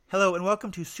Hello and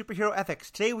welcome to Superhero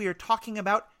Ethics. Today we are talking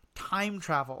about time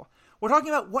travel. We're talking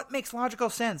about what makes logical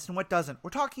sense and what doesn't. We're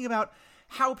talking about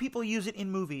how people use it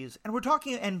in movies and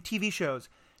and TV shows.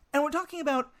 And we're talking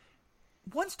about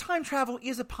once time travel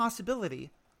is a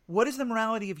possibility, what is the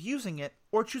morality of using it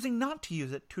or choosing not to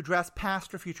use it to address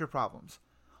past or future problems?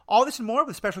 All this and more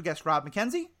with special guest Rob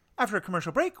McKenzie. After a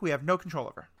commercial break we have no control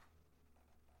over.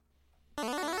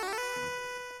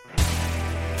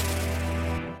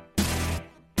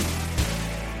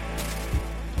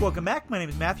 Welcome back. My name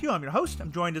is Matthew. I'm your host.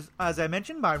 I'm joined, as I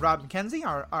mentioned, by Rob McKenzie,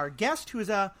 our guest, who has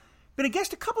been a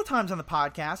guest a couple times on the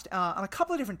podcast on a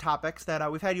couple of different topics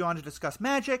that we've had you on to discuss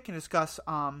magic and discuss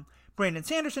Brandon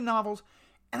Sanderson novels.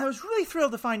 And I was really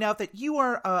thrilled to find out that you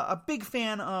are a big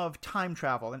fan of time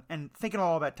travel and thinking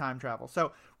all about time travel.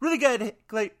 So really glad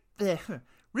to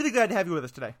have you with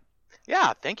us today.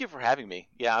 Yeah, thank you for having me.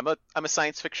 Yeah, I'm a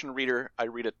science fiction reader. I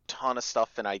read a ton of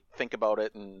stuff and I think about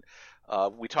it. And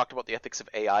we talked about the ethics of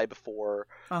AI before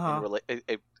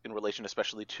in relation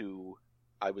especially to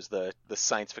I was the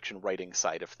science fiction writing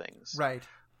side of things. Right.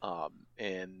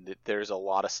 And there's a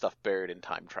lot of stuff buried in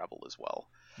time travel as well.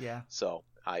 Yeah. So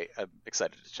I'm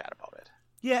excited to chat about it.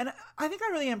 Yeah, and I think I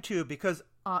really am too, because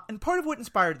and part of what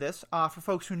inspired this, for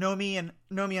folks who know me on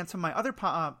some of my other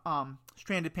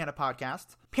Stranded Panda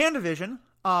podcasts, PandaVision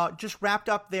just wrapped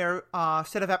up their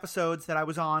set of episodes that I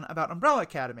was on about Umbrella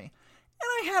Academy.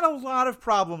 And I had a lot of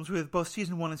problems with both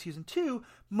Season 1 and Season 2,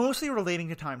 mostly relating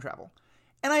to time travel.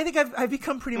 And I think I've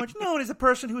become pretty much known as a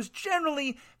person who is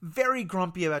generally very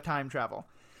grumpy about time travel.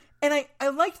 And I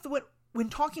liked when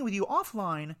talking with you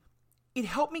offline, it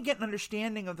helped me get an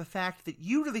understanding of the fact that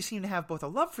you really seem to have both a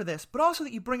love for this, but also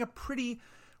that you bring a pretty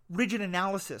rigid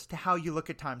analysis to how you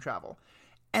look at time travel.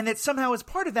 And that somehow as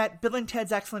part of that, Bill and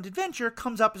Ted's Excellent Adventure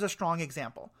comes up as a strong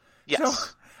example.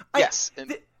 Yes. So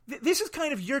this is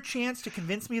kind of your chance to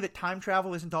convince me that time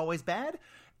travel isn't always bad,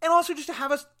 and also just to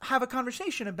have a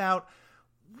conversation about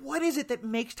what is it that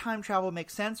makes time travel make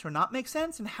sense or not make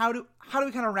sense, and how do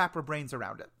we kind of wrap our brains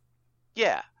around it?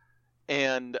 Yeah,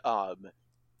 and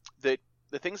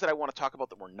the things that I want to talk about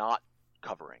that we're not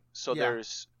covering. So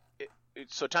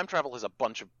so time travel has a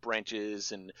bunch of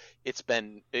branches, and it's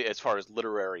been, as far as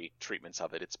literary treatments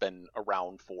of it, it's been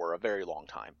around for a very long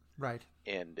time. Right.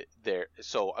 And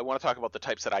so I want to talk about the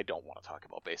types that I don't want to talk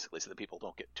about, basically, so that people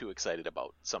don't get too excited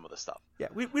about some of the stuff. Yeah,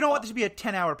 we don't want this to be a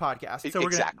 10-hour podcast, so we're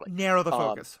going to narrow the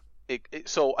focus.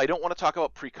 So I don't want to talk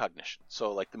about precognition.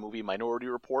 So like the movie Minority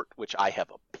Report, which I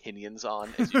have opinions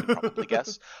on, as you can probably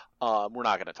guess, we're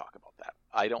not going to talk about that.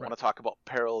 I don't want to talk about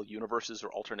parallel universes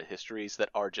or alternate histories that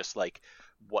are just like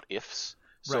what ifs.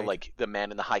 So like The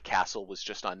Man in the High Castle was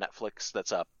just on Netflix.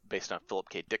 That's based on Philip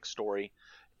K. Dick's story.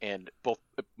 And both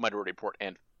Minority Report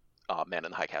and Man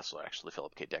in the High Castle are actually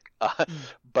Philip K. Dick.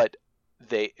 But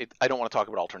I don't want to talk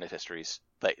about alternate histories.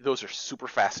 Those are super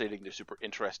fascinating. They're super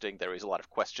interesting. They raise a lot of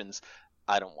questions.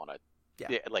 I don't want to.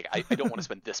 Yeah. I don't want to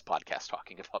spend this podcast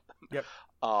talking about them.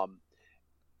 Yep.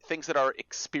 Things that are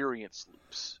experience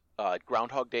loops.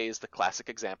 Groundhog Day is the classic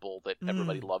example that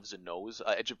everybody loves and knows.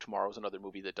 Edge of Tomorrow is another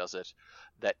movie that does it.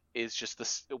 That is just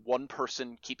this one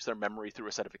person keeps their memory through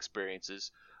a set of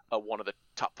experiences. One of the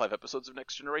top 5 episodes of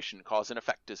Next Generation, Cause and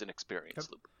Effect, is an experience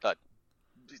loop.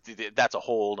 That's a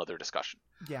whole other discussion.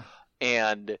 Yeah.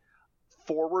 And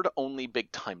forward-only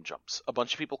big time jumps. A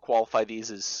bunch of people qualify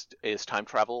these as time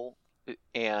travel,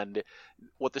 and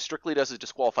what this strictly does is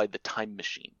disqualify the Time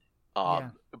Machine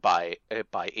by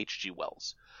H.G.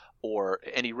 Wells, or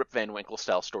any Rip Van Winkle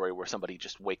style story where somebody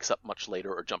just wakes up much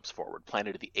later or jumps forward.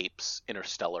 Planet of the Apes,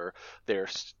 Interstellar, they're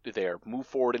move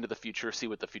forward into the future, see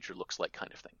what the future looks like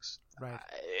kind of things. Right.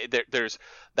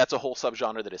 That's a whole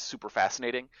subgenre that is super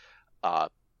fascinating.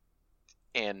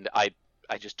 And I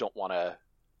just don't want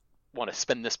to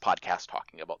spend this podcast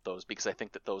talking about those, because I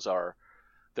think that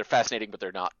they're fascinating, but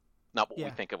they're not what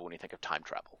we think of when we think of time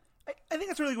travel. I think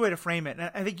that's a really good way to frame it. And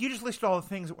I think you just listed all the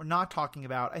things that we're not talking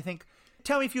about. I think,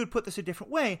 tell me if you would put this a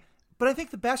different way, but I think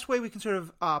the best way we can sort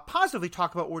of positively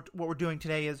talk about what we're doing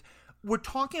today is we're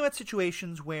talking about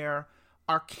situations where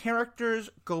our characters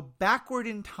go backward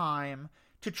in time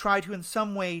to try to in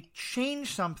some way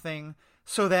change something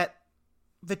so that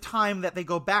the time that they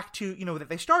go back to, that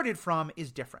they started from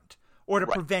is different, or to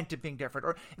prevent it being different,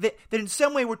 or that in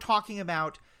some way we're talking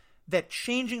about that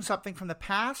changing something from the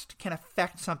past can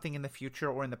affect something in the future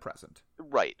or in the present.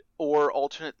 Right. Or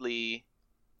alternately,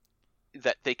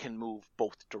 that they can move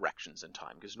both directions in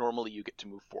time, because normally you get to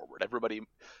move forward.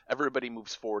 Everybody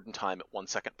moves forward in time at 1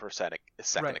 second per second,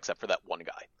 except for that one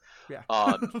guy.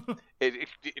 Yeah.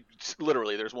 It's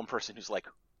literally, there's one person who's like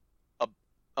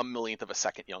a millionth of a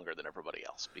second younger than everybody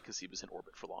else because he was in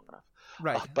orbit for long enough.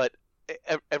 Right. But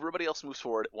everybody else moves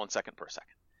forward at 1 second per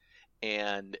second,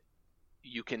 and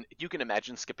you can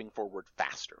imagine skipping forward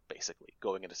faster, basically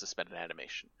going into suspended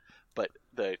animation. But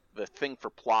the thing for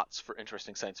plots for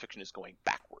interesting science fiction is going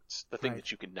backwards. The thing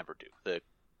that you can never do.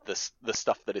 The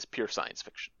stuff that is pure science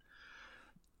fiction.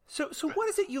 So what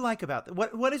is it you like about that?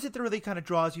 What is it that really kind of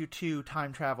draws you to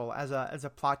time travel as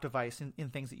a plot device in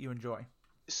things that you enjoy?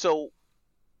 So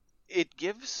it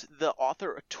gives the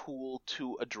author a tool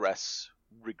to address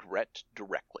regret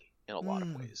directly in a lot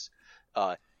of ways.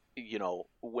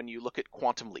 When you look at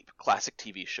Quantum Leap, classic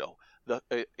TV show,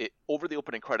 over the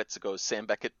opening credits it goes, Sam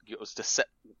Beckett goes to set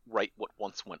right what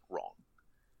once went wrong.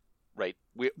 Right?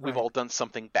 We've all done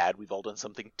something bad. We've all done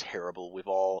something terrible. We've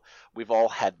all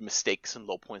had mistakes and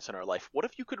low points in our life. What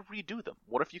if you could redo them?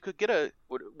 What if you could get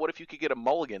a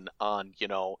mulligan on,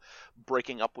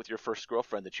 breaking up with your first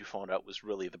girlfriend that you found out was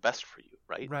really the best for you,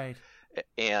 right? Right.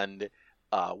 And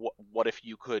what if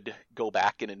you could go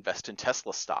back and invest in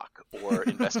Tesla stock or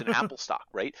invest in Apple stock,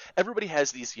 right? Everybody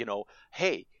has these,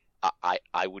 hey,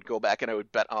 I would go back and I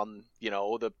would bet on,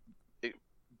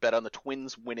 bet on the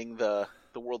Twins winning the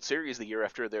World Series the year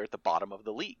after they're at the bottom of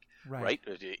the league, right?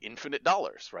 Infinite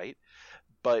dollars, right?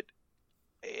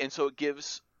 And so it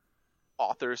gives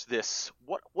authors this,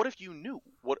 what if you knew?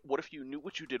 What if you knew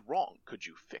what you did wrong? Could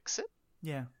you fix it?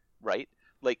 Yeah. Right?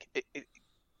 Like,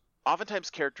 oftentimes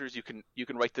characters, you can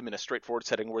write them in a straightforward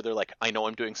setting where they're like, I know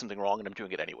I'm doing something wrong and I'm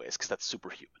doing it anyways, because that's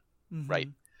superhuman, right?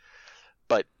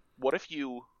 But what if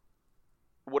you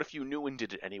knew and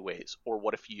did it anyways? Or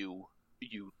what if you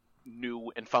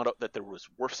knew and found out that there was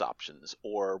worse options?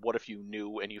 Or what if you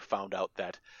knew and you found out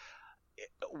that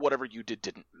whatever you did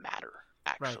didn't matter,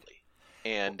 actually?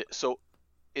 Right. And so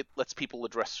it lets people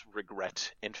address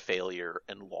regret and failure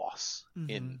and loss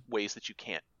in ways that you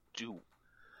can't do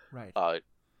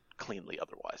cleanly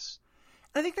otherwise.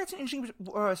 I think that's an interesting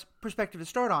perspective to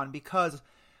start on, because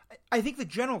I think the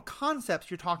general concepts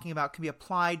you're talking about can be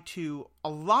applied to a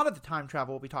lot of the time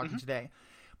travel we'll be talking today.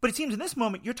 But it seems in this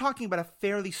moment you're talking about a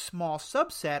fairly small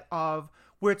subset of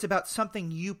where it's about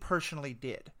something you personally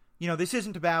did. This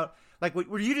isn't about, like what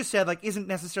you just said, like isn't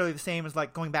necessarily the same as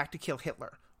like going back to kill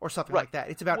Hitler or something like that.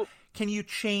 It's about, can you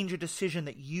change a decision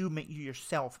that you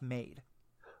yourself made?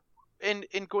 And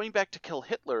going back to kill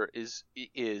Hitler is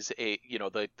a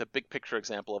the big picture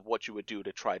example of what you would do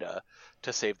to try to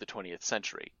save the 20th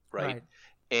century, right?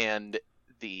 And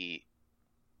the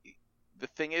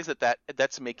thing is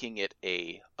that's making it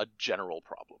a general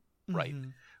problem, right?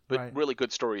 But really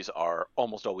good stories are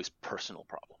almost always personal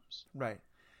problems, right?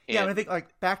 And I think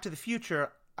like Back to the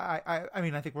Future, I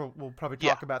mean I think we'll probably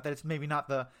talk about that. It's maybe not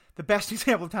the best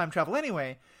example of time travel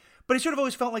anyway, but it sort of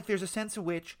always felt like there's a sense in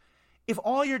which, if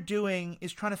all you're doing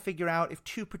is trying to figure out if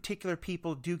 2 particular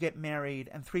people do get married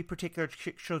and 3 particular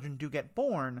children do get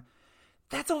born,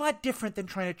 that's a lot different than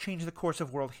trying to change the course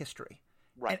of world history.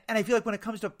 Right. And I feel like when it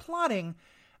comes to plotting,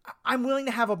 I'm willing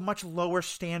to have a much lower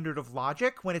standard of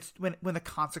logic when the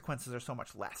consequences are so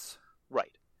much less.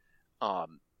 Right.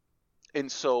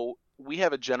 And so we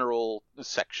have a general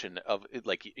section of,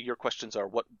 like, your questions are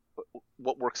what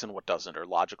works and what doesn't, or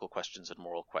logical questions and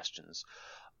moral questions.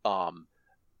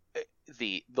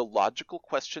 The logical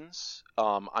questions,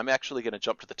 I'm actually going to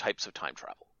jump to the types of time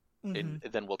travel, and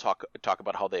then we'll talk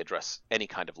about how they address any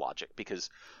kind of logic, because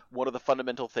one of the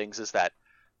fundamental things is that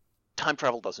time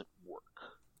travel doesn't work.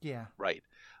 Yeah. Right.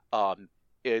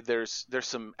 There's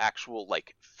some actual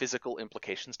like physical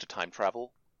implications to time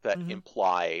travel that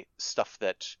imply stuff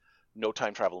that no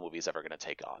time travel movie is ever going to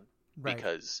take on,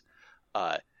 because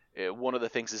one of the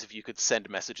things is if you could send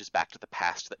messages back to the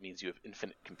past, that means you have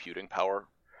infinite computing power.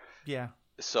 Yeah.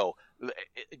 So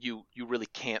you really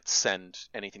can't send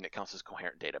anything that counts as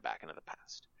coherent data back into the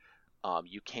past.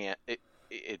 You can't.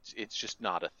 It's just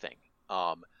not a thing.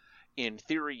 In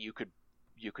theory, you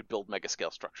could build mega-scale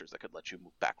structures that could let you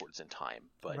move backwards in time,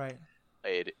 but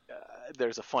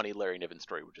there's a funny Larry Niven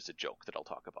story, which is a joke that I'll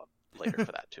talk about later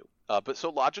for that too. But so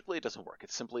logically, it doesn't work.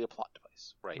 It's simply a plot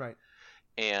device, right? Right.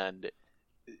 And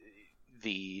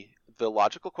the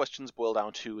logical questions boil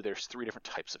down to, there's 3 different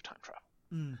types of time travel.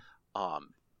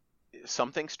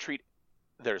 Some things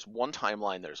there's one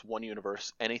timeline, there's one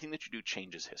universe. Anything that you do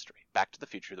changes history. Back to the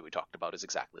Future that we talked about is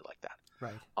exactly like that.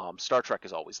 Right. Star Trek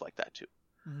is always like that too.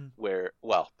 Where,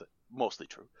 mostly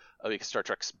true, because Star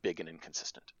Trek's big and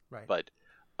inconsistent. Right. But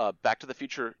Back to the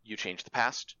Future, you change the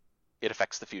past, it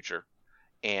affects the future.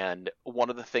 And one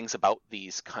of the things about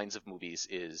these kinds of movies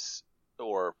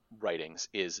or writings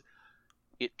is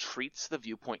it treats the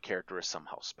viewpoint character as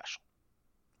somehow special.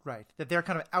 Right. That they're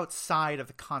kind of outside of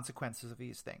the consequences of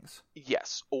these things.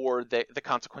 Yes, or the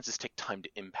consequences take time to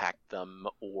impact them,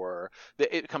 or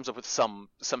it comes up with some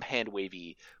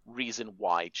hand-wavy reason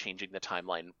why changing the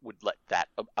timeline would let that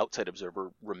outside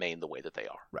observer remain the way that they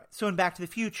are. Right. So in Back to the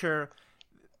Future,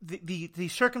 the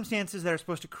circumstances that are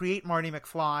supposed to create Marty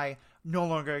McFly no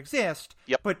longer exist.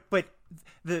 Yep. But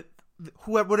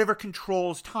whatever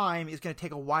controls time is going to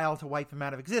take a while to wipe him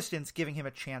out of existence, giving him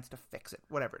a chance to fix it,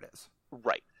 whatever it is.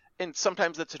 Right. And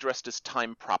sometimes that's addressed as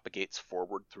time propagates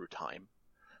forward through time.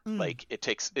 Like it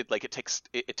takes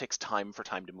time for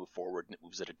time to move forward, and it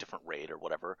moves at a different rate or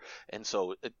whatever. And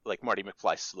so like Marty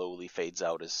McFly slowly fades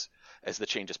out as the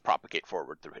changes propagate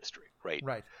forward through history, right?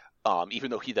 Right. Even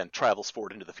though he then travels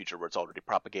forward into the future where it's already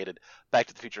propagated. Back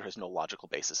to the Future has no logical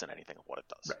basis in anything of what it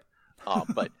does. Right.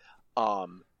 But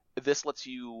this lets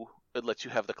you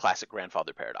have the classic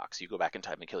grandfather paradox. You go back in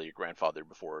time and kill your grandfather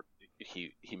before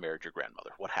he married your grandmother.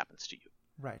 What happens to you?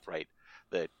 Right. Right.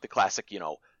 The classic,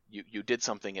 you did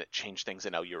something and it changed things,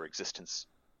 and now your existence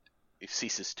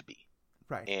ceases to be.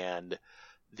 Right. And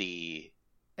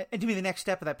to me, the next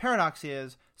step of that paradox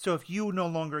is, so if you no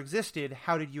longer existed,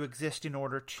 how did you exist in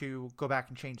order to go back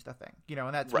and change the thing?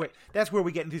 And that's where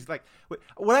we get into these, like,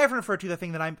 what I often refer to, the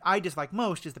thing that I dislike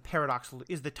most is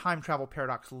the time travel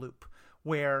paradox loop,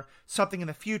 where something in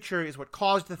the future is what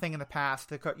caused the thing in the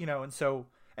past, and so,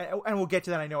 and we'll get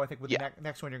to that, I think, with the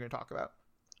next one you're going to talk about.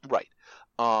 Right.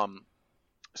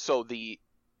 So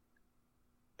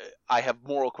I have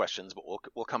moral questions, but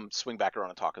we'll swing back around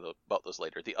and talk about those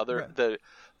later. The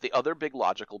other big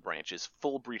logical branch is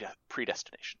full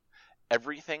predestination.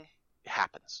 Everything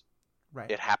happens.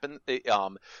 Right. It happened.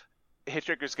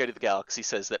 Hitchhiker's Guide to the Galaxy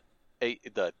says that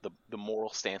the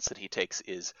moral stance that he takes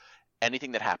is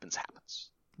anything that happens.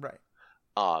 Right.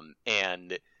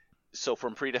 And so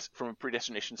from a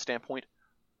predestination standpoint,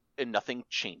 and nothing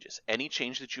changes. Any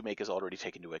change that you make is already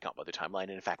taken into account by the timeline,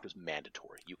 and in fact is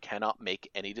mandatory. You cannot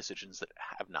make any decisions that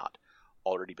have not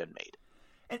already been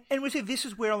made. And we say this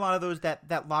is where a lot of those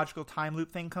that logical time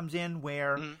loop thing comes in,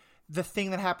 where the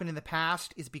thing that happened in the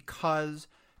past is because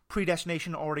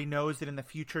predestination already knows that in the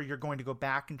future you're going to go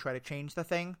back and try to change the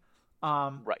thing.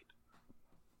 Right.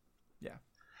 Yeah.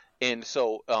 And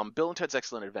so Bill and Ted's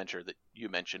Excellent Adventure that you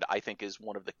mentioned, I think, is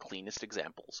one of the cleanest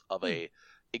examples of a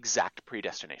exact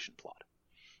predestination plot.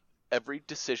 Every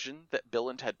decision that Bill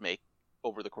and Ted make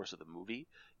over the course of the movie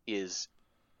is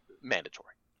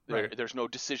mandatory. Right. There's no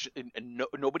decision, and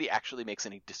nobody actually makes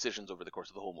any decisions over the course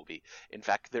of the whole movie. In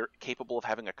fact, they're capable of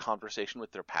having a conversation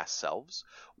with their past selves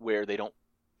where they don't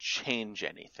change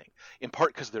anything, in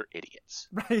part because they're idiots.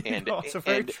 Right. And also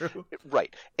very true.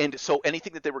 Right. And so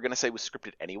anything that they were going to say was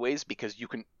scripted anyways, because you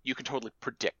can totally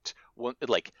predict,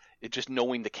 just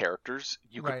knowing the characters,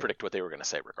 you can predict what they were going to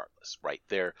say regardless. Right.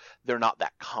 They're not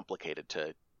that complicated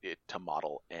to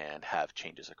model and have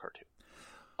changes occur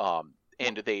to.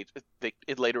 And they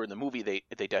later in the movie they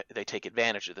take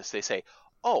advantage of this. They say,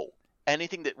 oh,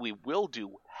 anything that we will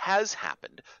do has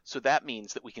happened, so that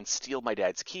means that we can steal my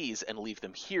dad's keys and leave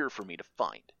them here for me to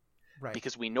find. Right.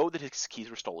 Because we know that his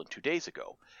keys were stolen 2 days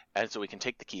ago, and so we can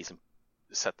take the keys and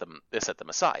set them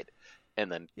aside,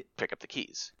 and then pick up the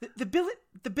keys. The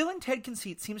Bill and Ted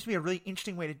conceit seems to be a really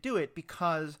interesting way to do it,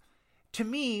 because to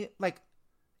me, like,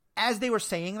 as they were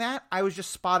saying that, I was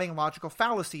just spotting logical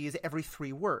fallacies every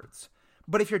 3 words.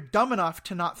 But if you're dumb enough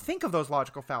to not think of those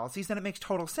logical fallacies, then it makes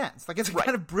total sense. Like, it's a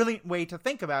kind of brilliant way to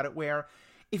think about it, where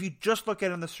if you just look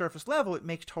at it on the surface level, it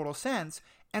makes total sense,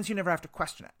 and so you never have to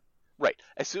question it. Right.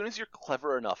 As soon as you're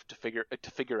clever enough to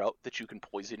figure out that you can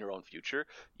poison your own future,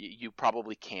 you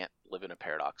probably can't live in a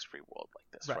paradox-free world like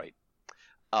this, right?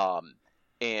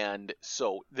 And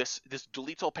so this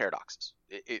deletes all paradoxes.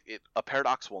 A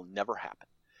paradox will never happen.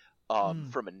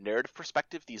 From a narrative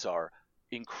perspective, these are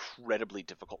incredibly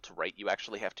difficult to write. You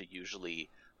actually have to usually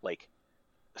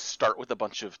start with a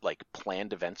bunch of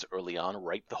planned events early on,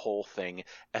 write the whole thing,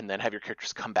 and then have your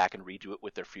characters come back and redo it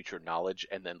with their future knowledge,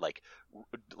 and then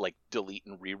delete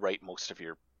and rewrite most of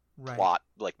your plot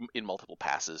in multiple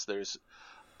passes. There's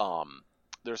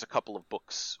a couple of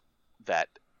books that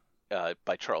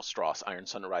by Charles Stross, Iron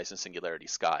Sunrise and Singularity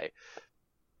Sky,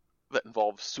 that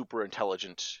involve super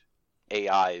intelligent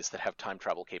AIs that have time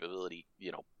travel capability,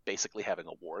 basically having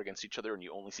a war against each other, and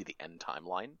you only see the end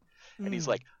timeline. And he's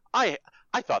like, I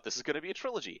thought this is going to be a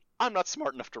trilogy. I'm not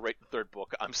smart enough to write the 3rd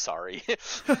book. I'm sorry.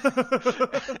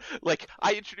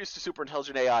 I introduced a super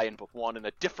intelligent AI in book 1 and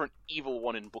a different evil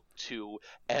one in book 2,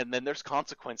 and then there's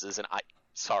consequences, and I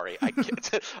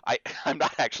can't, I'm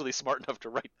not actually smart enough to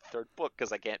write the 3rd book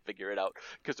because I can't figure it out,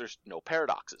 because there's no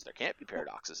paradoxes. There can't be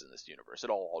paradoxes in this universe. It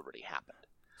all already happened.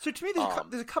 So to me,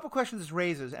 there's a couple questions this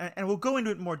raises, and we'll go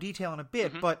into it in more detail in a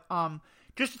bit, but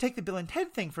just to take the Bill and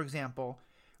Ted thing, for example,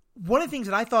 one of the things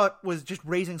that I thought was just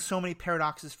raising so many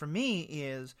paradoxes for me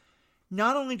is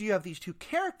not only do you have these two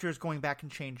characters going back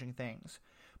and changing things,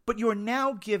 but you are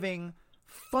now giving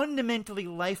fundamentally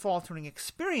life-altering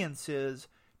experiences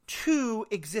to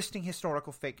existing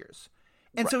historical figures.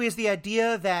 And so is the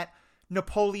idea that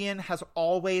Napoleon has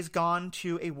always gone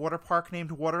to a water park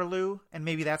named Waterloo, and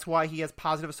maybe that's why he has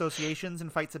positive associations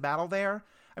and fights a battle there?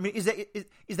 I mean, is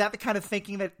that the kind of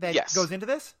thinking that yes. goes into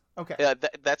this? Okay.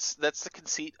 That's the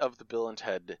conceit of the Bill and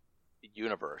Ted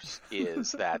universe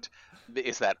is that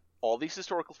all these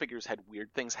historical figures had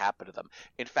weird things happen to them.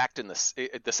 In fact, in the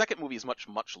second movie is much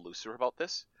looser about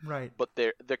this. Right. But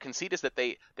their conceit is that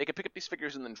they can pick up these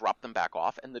figures and then drop them back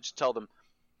off, and they just tell them,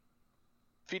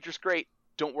 "Feature's great,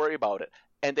 don't worry about it."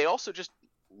 And they also just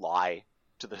lie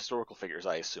to the historical figures,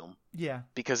 I assume. Yeah.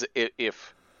 Because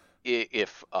if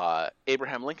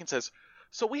Abraham Lincoln says,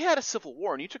 "So we had a civil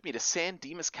war, and you took me to San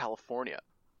Dimas, California.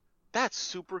 That's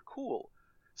super cool.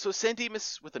 So San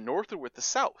Dimas with the North or with the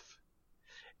South?"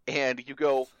 And you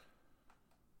go,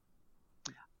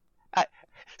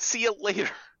 "See you later,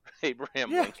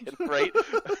 Abraham Lincoln," right?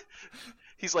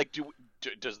 He's like,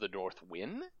 does the North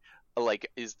win?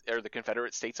 Like, are the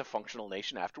Confederate States a functional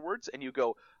nation afterwards? And you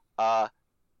go,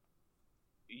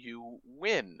 you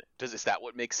win. Is that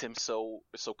what makes him so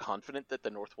confident that the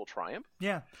North will triumph?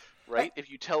 Yeah. Right? If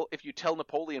you tell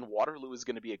Napoleon Waterloo is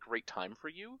going to be a great time for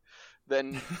you,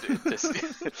 then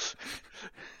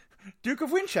Duke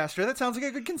of Winchester, that sounds like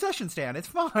a good concession stand. It's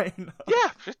fine.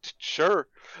 Yeah, sure.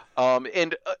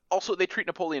 And also they treat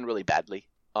Napoleon really badly.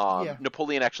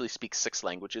 Napoleon actually speaks 6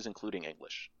 languages, including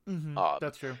English. Mm-hmm.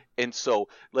 That's true. And so,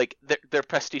 like, their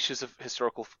pastiches of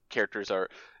historical characters are,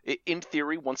 in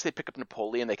theory, once they pick up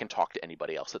Napoleon, they can talk to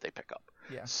anybody else that they pick up.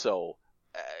 Yeah. So,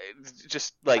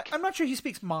 just like... I'm not sure he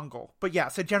speaks Mongol, but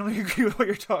yes, I generally agree with what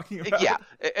you're talking about. Yeah.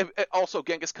 And also,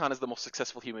 Genghis Khan is the most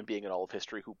successful human being in all of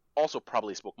history, who also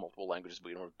probably spoke multiple languages, but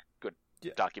we don't have good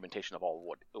documentation of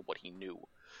all what he knew.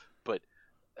 But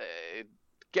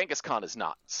Genghis Khan is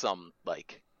not some,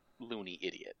 like, loony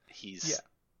idiot. He's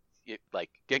like,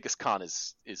 Genghis Khan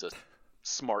is a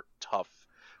smart, tough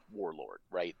warlord,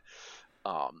 right?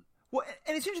 Well,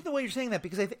 and it's interesting the way you're saying that,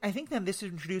 because I think then this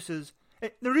introduces...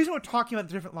 The reason we're talking about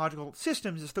the different logical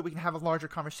systems is so that we can have a larger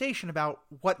conversation about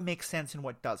what makes sense and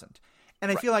what doesn't. And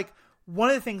I feel like one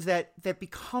of the things that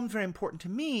becomes very important to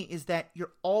me is that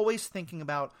you're always thinking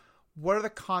about what are the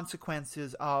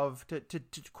consequences of, to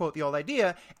quote the old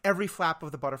idea, every flap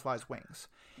of the butterfly's wings.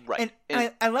 Right.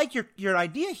 And I like your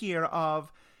idea here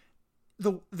of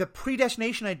the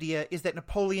predestination idea is that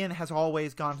Napoleon has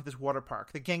always gone to this water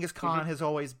park. That Genghis Khan has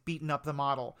always beaten up the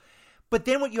model. But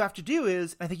then what you have to do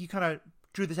is, I think you kind of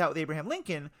drew this out with Abraham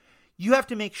Lincoln, you have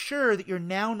to make sure that you're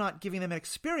now not giving them an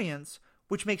experience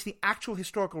which makes the actual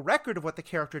historical record of what the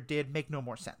character did make no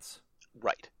more sense.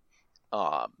 Right.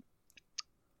 I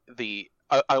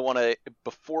want to,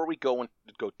 before we go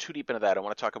too deep into that, I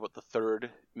want to talk about the third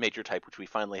major type, which we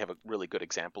finally have a really good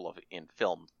example of in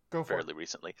film fairly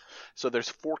recently. So there's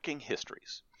forking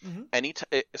histories.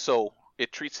 Mm-hmm. So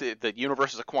it treats the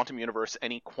universe as a quantum universe.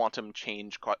 Any quantum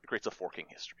change creates a forking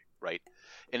history, right?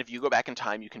 And if you go back in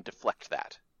time, you can deflect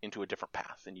that into a different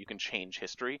path, and you can change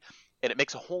history, and it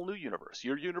makes a whole new universe.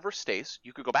 Your universe stays.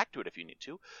 You could go back to it if you need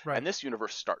to, and this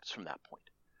universe starts from that point.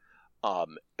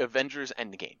 Avengers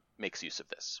Endgame makes use of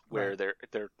this, where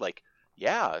they're like,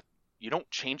 yeah, you don't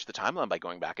change the timeline by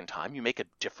going back in time. You make a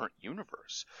different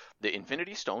universe. The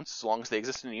Infinity Stones, as long as they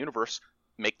exist in the universe,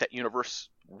 make that universe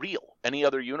real. Any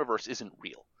other universe isn't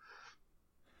real.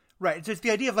 Right. So it's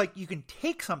the idea of, like, you can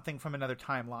take something from another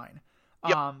timeline,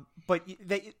 but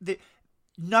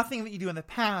nothing that you do in the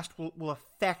past will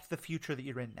affect the future that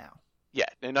you're in now. Yeah,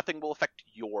 and nothing will affect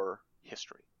your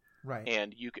history. Right.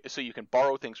 And you can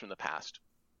borrow things from the past,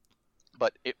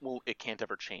 but it can't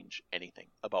ever change anything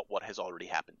about what has already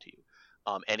happened to you.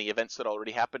 Any events that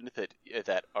already happened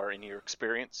that are in your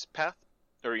experience path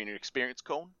or in your experience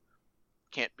cone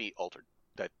can't be altered.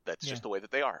 That's just the way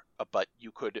that they are. But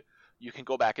you can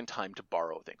go back in time to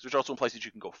borrow things, which also implies that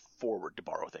you can go forward to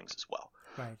borrow things as well.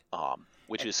 Right.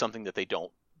 Which is something that they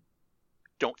don't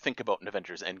think about in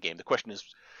Avengers Endgame. The question is,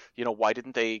 why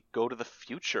didn't they go to the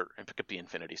future and pick up the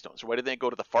Infinity Stones? Or why didn't they go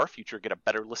to the far future and get a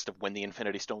better list of when the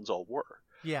Infinity Stones all were?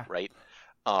 Yeah. Right?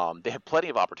 They had plenty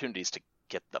of opportunities to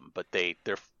get them, but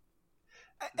they're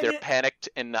panicked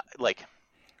and not, like...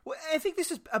 Well, I think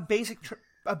this is a basic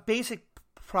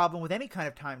problem with any kind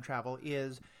of time travel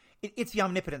is it's the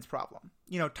omnipotence problem.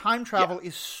 Time travel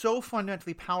is so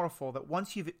fundamentally powerful that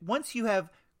once you have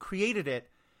created it,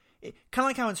 kind of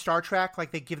like how in Star Trek,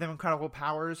 like they give them incredible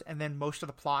powers, and then most of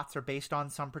the plots are based on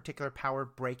some particular power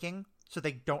breaking, so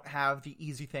they don't have the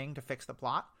easy thing to fix the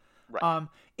plot. Right.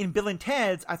 In Bill and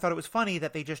Ted's, I thought it was funny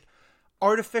that they just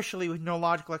artificially, with no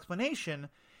logical explanation,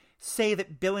 say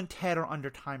that Bill and Ted are under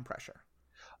time pressure.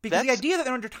 Because the idea that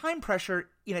they're under time pressure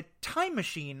in a time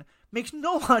machine makes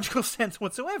no logical sense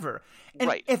whatsoever.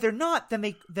 And if they're not, then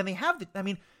they have the. I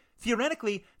mean,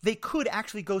 theoretically, they could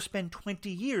actually go spend 20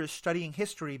 years studying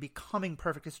history, becoming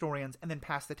perfect historians, and then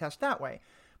pass the test that way.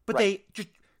 But they just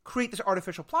create this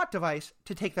artificial plot device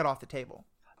to take that off the table.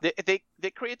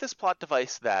 They create this plot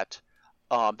device that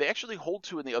they actually hold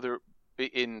to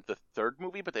in the third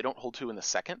movie, but they don't hold to in the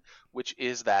second, which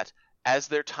is that as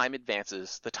their time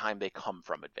advances, the time they come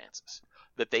from advances.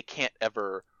 That they can't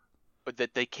ever.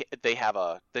 That they have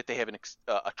a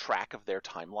track of their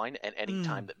timeline, and any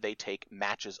time that they take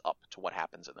matches up to what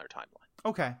happens in their timeline.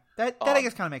 Okay, that I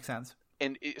guess kind of makes sense.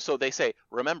 And so they say,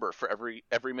 remember, for every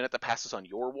minute that passes on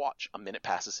your watch, a minute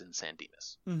passes in San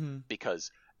Dimas,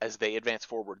 because as they advance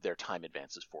forward, their time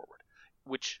advances forward,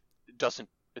 which doesn't.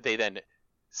 They then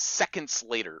seconds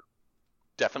later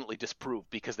definitely disprove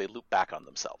because they loop back on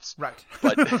themselves. Right.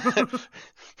 But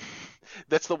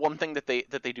that's the one thing that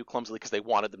they do clumsily because they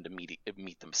wanted them to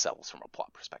meet themselves from a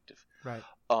plot perspective. Right.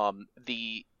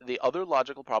 The other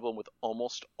logical problem with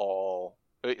almost all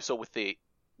with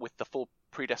the full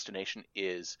predestination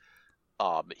is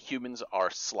humans are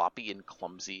sloppy and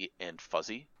clumsy and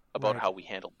fuzzy about how we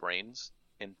handle brains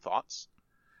and thoughts.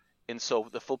 And so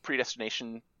the full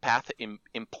predestination path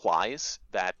implies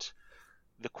that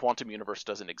the quantum universe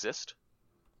doesn't exist.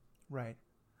 Right.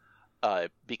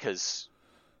 Because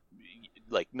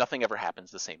like nothing ever happens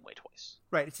the same way twice.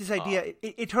 Right. It's this idea.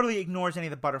 It totally ignores any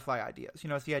of the butterfly ideas. You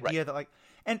know, it's the idea that like,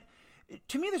 and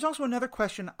to me, there's also another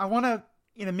question. I want to,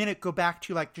 in a minute, go back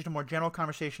to like just a more general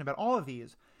conversation about all of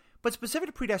these, but specific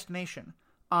to predestination.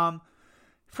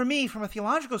 For me, from a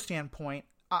theological standpoint,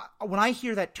 when I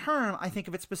hear that term, I think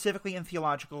of it specifically in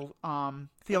theological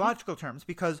terms,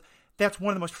 because that's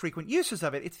one of the most frequent uses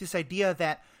of it. It's this idea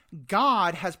that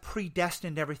God has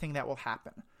predestined everything that will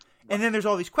happen. Right. And then there's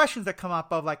all these questions that come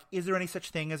up of like, is there any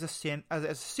such thing as a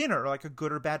sinner, or like a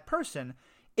good or bad person,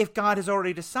 if God has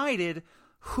already decided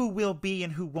who will be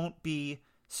and who won't be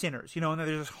sinners? You know, and then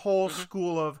there's this whole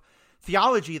school of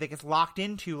theology that gets locked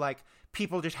into like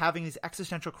people just having these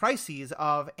existential crises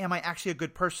of, am I actually a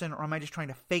good person, or am I just trying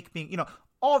to fake being, you know,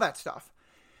 all that stuff.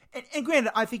 And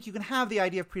granted, I think you can have the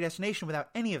idea of predestination without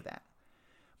any of that.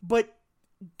 But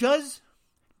does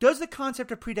the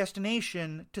concept of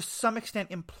predestination to some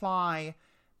extent imply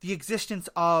the existence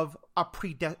of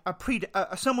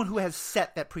someone who has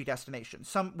set that predestination?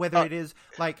 Whether it is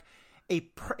like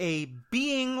a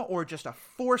being or just a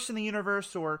force in the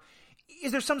universe, or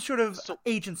is there some sort of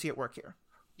agency at work here?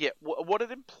 Yeah, what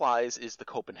it implies is the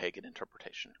Copenhagen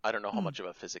interpretation. I don't know how much of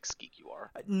a physics geek you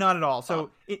are. Not at all. So,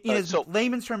 in as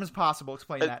layman's term as possible,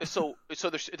 explain that. So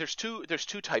there's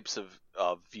two types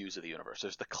of views of the universe.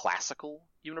 There's the classical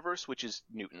universe, which is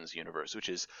Newton's universe, which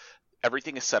is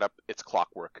everything is set up, it's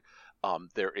clockwork.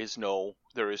 There is no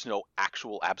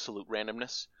actual absolute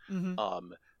randomness.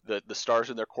 The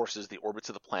stars in their courses, the orbits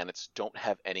of the planets don't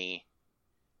have any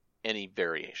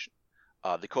variation.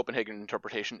 The Copenhagen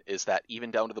interpretation is that even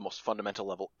down to the most fundamental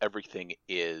level, everything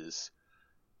is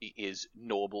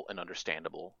knowable and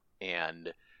understandable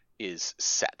and is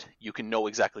set. You can know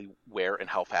exactly where and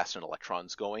how fast an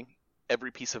electron's going.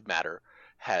 Every piece of matter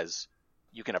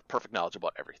you can have perfect knowledge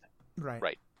about everything.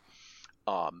 Right.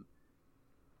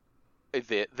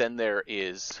 Then there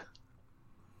is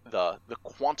the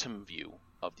quantum view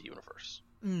of the universe,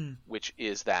 which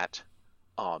is that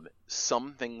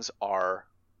some things are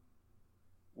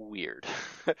weird.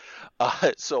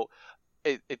 So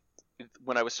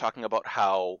when I was talking about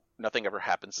how nothing ever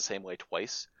happens the same way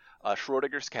twice,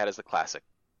 Schrodinger's cat is the classic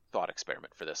thought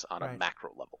experiment for this on a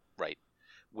macro level, right?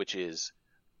 Which is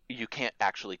you can't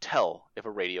actually tell if a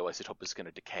radioisotope is going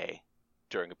to decay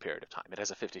during a period of time. It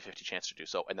has a 50-50 chance to do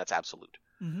so, and that's absolute.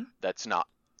 That's not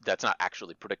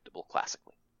actually predictable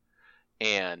classically.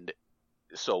 And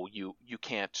so you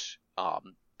can't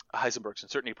Heisenberg's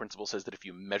uncertainty principle says that if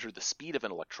you measure the speed of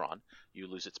an electron, you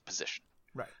lose its position.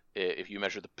 Right. If you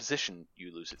measure the position,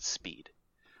 you lose its speed.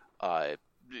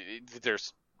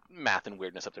 There's math and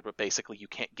weirdness up there, but basically you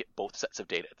can't get both sets of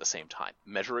data at the same time.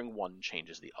 Measuring one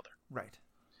changes the other. Right.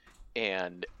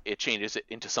 And it changes it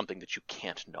into something that you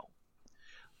can't know.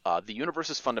 The universe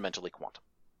is fundamentally quantum.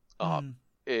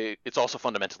 It's also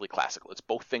fundamentally classical. It's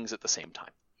both things at the same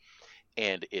time.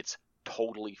 And it's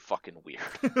totally fucking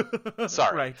weird.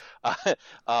 Sorry.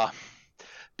 Right.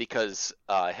 Because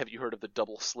have you heard of the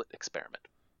double slit experiment?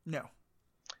 No.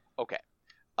 Okay.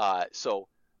 So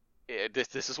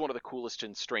this is one of the coolest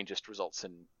and strangest results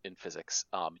in physics.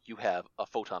 You have a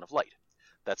photon of light.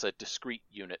 That's a discrete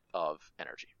unit of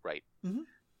energy, right? Mm-hmm.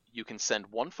 You can send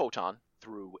one photon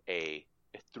through a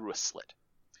slit,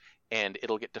 and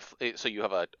it'll get so you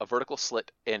have a vertical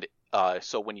slit, and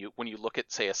so when you look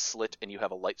at, say, a slit and you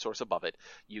have a light source above it,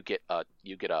 you get a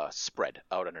spread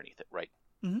out underneath it, right?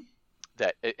 Mm-hmm.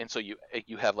 And so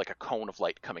you have like a cone of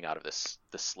light coming out of this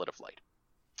slit of light.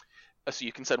 So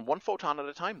you can send one photon at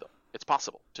a time, though. It's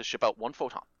possible to ship out one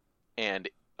photon, and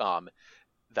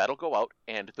that'll go out,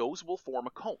 and those will form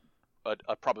a cone,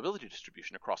 a probability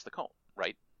distribution across the cone,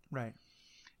 right? Right.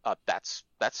 That's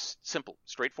simple,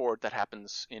 straightforward. That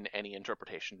happens in any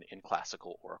interpretation, in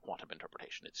classical or quantum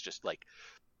interpretation. It's just like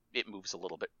it moves a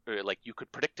little bit. Like you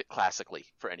could predict it classically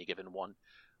for any given one,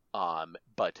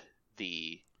 but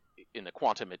in the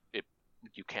quantum,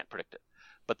 you can't predict it.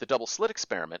 But the double slit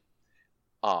experiment,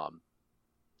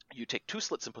 you take two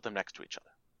slits and put them next to each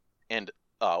other, and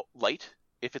light,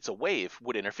 if it's a wave,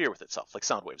 would interfere with itself, like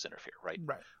sound waves interfere, right?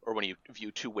 Right. Or when you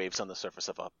view two waves on the surface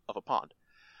of a pond.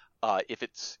 If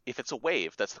it's a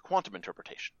wave, that's the quantum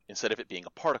interpretation. Instead of it being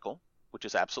a particle, which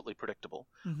is absolutely predictable,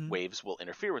 Mm-hmm. waves will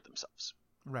interfere with themselves.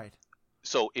 Right.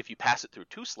 So if you pass it through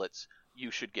two slits, you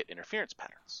should get interference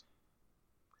patterns.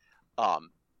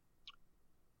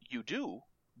 You do,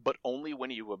 but only when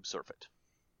you observe it.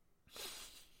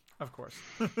 Of course.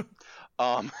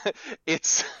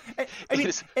 It's. I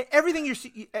mean, everything you're.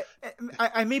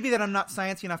 I maybe that I'm not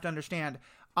sciencey enough to understand.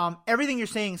 Everything you're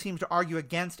saying seems to argue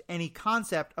against any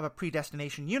concept of a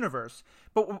predestination universe.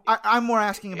 But I'm more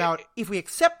asking about, if we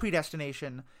accept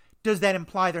predestination, does that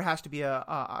imply there has to be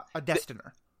a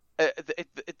destiner?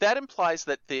 That implies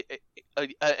that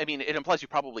it implies you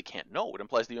probably can't know. It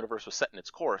implies the universe was set in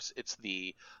its course. It's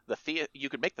you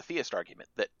could make the theist argument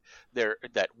that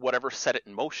whatever set it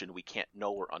in motion we can't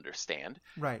know or understand.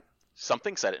 Right.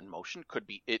 Something set it in motion could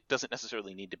be. It doesn't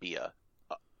necessarily need to be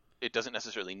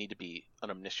an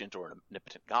omniscient or an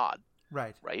omnipotent God.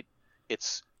 Right. Right.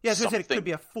 It's so I said it could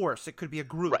be a force. It could be a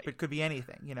group. Right. It could be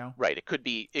anything. You know. Right. It could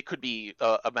be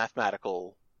a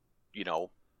mathematical,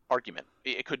 argument.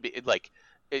 It could be like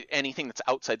anything that's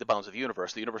outside the bounds of the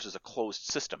universe. The universe is a closed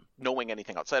system. Knowing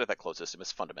anything outside of that closed system is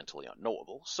fundamentally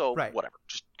unknowable. So right. Whatever,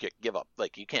 just give up.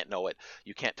 Like, you can't know it,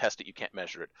 you can't test it, you can't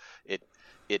measure it.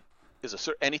 It is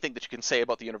anything that you can say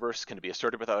about the universe can be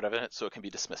asserted without evidence, so it can be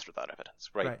dismissed without evidence,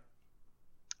 right?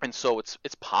 And so it's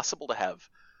possible to have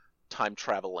time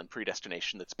travel and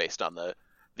predestination that's based on the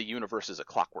universe as a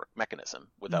clockwork mechanism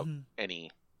without mm-hmm. any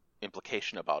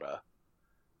implication about a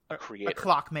creator. A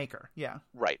clock maker, yeah.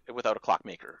 Right, without a clock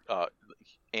maker.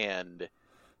 And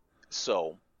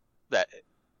so that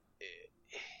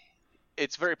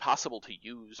it's very possible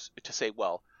to say,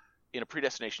 well, in a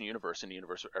predestination universe, in a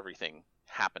universe where everything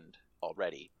happened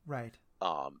already, right,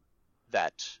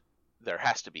 that there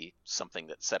has to be something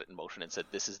that set it in motion and said,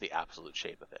 this is the absolute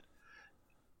shape of it.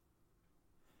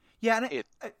 Yeah, and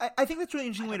I think that's a really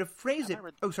interesting way to phrase it.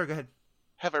 Sorry, go ahead.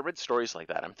 Have I read stories like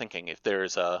that? I'm thinking if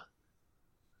there's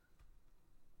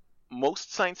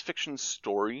most science fiction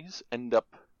stories end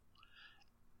up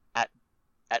at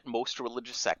most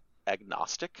religious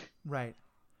agnostic. Right.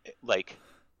 Like,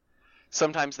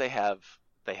 sometimes they don't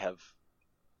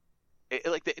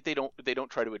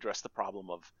try to address the problem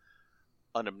of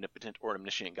an omnipotent or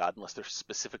omniscient God unless they're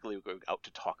specifically going out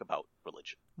to talk about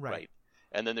religion. Right.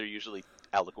 And then they're usually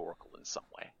allegorical in some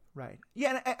way. Right.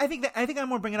 Yeah, and I think I'm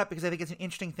more bringing it up because I think it's an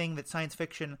interesting thing that science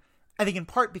fiction, I think in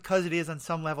part because it is on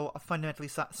some level a fundamentally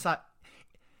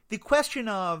the question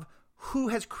of who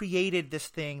has created this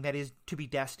thing that is to be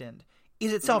destined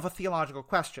is itself a theological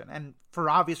question. And for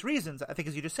obvious reasons, I think,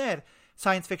 as you just said,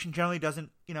 science fiction generally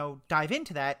doesn't, dive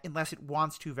into that unless it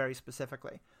wants to very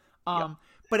specifically.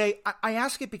 But I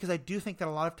ask it because I do think that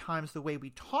a lot of times the way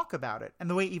we talk about it and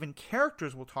the way even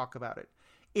characters will talk about it,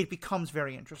 it becomes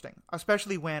very interesting,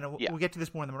 especially when we'll get to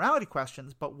this more in the morality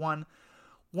questions. But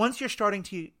once you're starting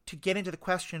to get into the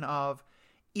question of,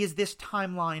 is this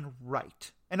timeline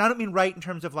right? And I don't mean right in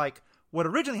terms of like what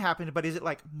originally happened, but is it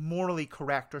like morally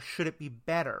correct or should it be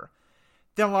better?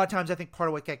 Then a lot of times I think part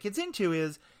of what that gets into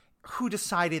is who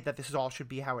decided that this all should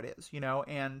be how it is,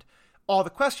 and all the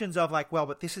questions of like, well,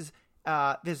 but this is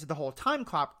the whole time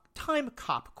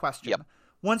cop question. Yep.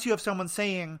 Once you have someone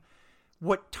saying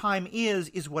what time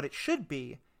is what it should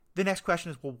be, the next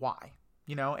question is, well, why?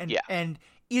 And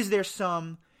is there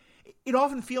it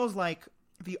often feels like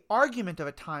the argument of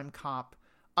a time cop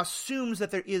assumes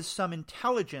that there is some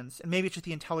intelligence, and maybe it's just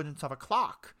the intelligence of a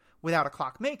clock without a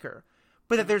clock maker,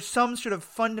 but that there's some sort of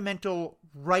fundamental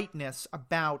rightness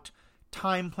about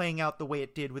time playing out the way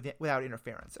it did without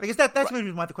interference. I guess that's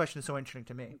maybe why the question is so interesting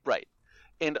to me. Right.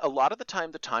 And a lot of the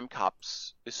time, the time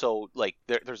cops, so like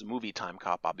there's a movie Time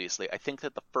Cop, obviously. I think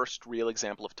that the first real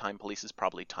example of time police is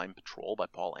probably Time Patrol by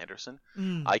Paul Anderson.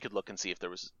 I could look and see if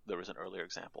there was an earlier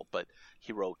example, but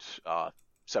he wrote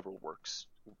several works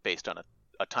based on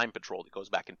a time patrol that goes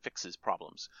back and fixes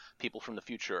problems. People from the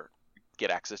future get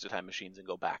access to time machines and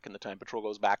go back, and the time patrol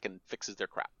goes back and fixes their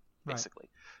crap, basically.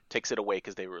 Takes it away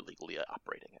because they were illegally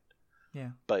operating it. Yeah.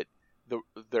 But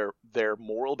their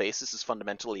moral basis is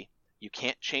fundamentally, you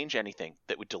can't change anything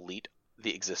that would delete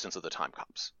the existence of the time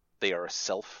cops. They are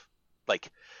okay.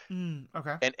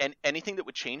 And anything that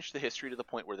would change the history to the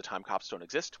point where the time cops don't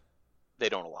exist, they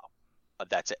don't allow.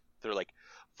 That's it. They're like,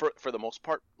 for the most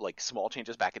part, like small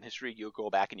changes back in history, you go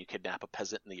back and you kidnap a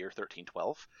peasant in the year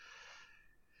 1312.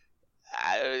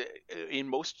 In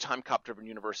most time cop driven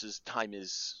universes, time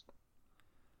is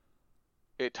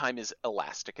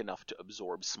elastic enough to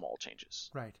absorb small changes.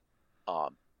 Right.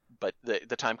 But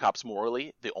the time cops,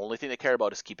 morally, the only thing they care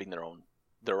about is keeping their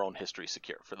own history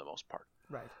secure for the most part.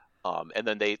 Right. And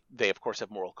then they of course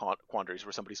have moral quandaries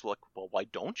where somebody's like, well, why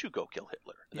don't you go kill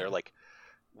Hitler? And they're like,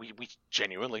 we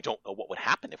genuinely don't know what would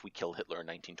happen if we killed Hitler in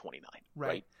 1929.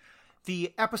 Right.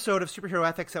 The episode of Superhero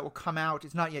Ethics that will come out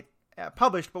is not yet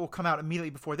published, but will come out immediately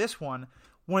before this one.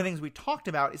 One of the things we talked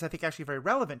about is, I think, actually very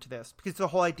relevant to this, because it's the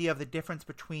whole idea of the difference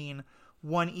between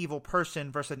one evil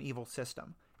person versus an evil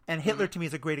system. And Hitler, to me,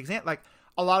 is a great example. Like,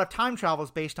 a lot of time travel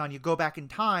is based on, you go back in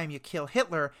time, you kill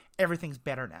Hitler, everything's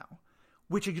better now.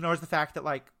 Which ignores the fact that,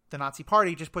 like, the Nazi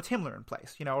Party just puts Himmler in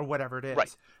place, or whatever it is.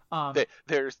 Right.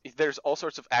 There's all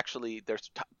sorts of,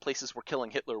 there's places where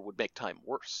killing Hitler would make time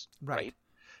worse. Right.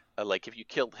 Like, if you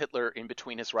killed Hitler in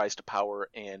between his rise to power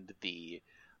and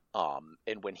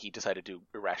and when he decided to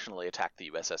irrationally attack the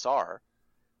USSR,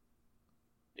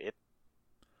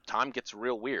 time gets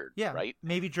real weird. Yeah. Right.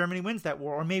 Maybe Germany wins that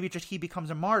war, or maybe just he becomes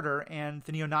a martyr and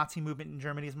the neo-Nazi movement in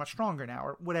Germany is much stronger now,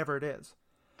 or whatever it is.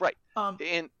 Right.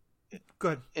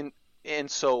 Good. And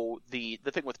so the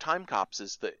thing with time cops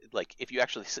is that, like, if you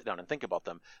actually sit down and think about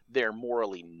them, they're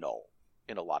morally null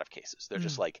in a lot of cases. They're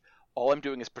just like, all I'm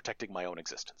doing is protecting my own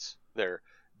existence. They're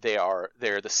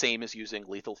the same as using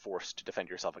lethal force to defend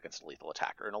yourself against a lethal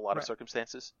attacker in a lot of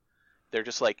circumstances. They're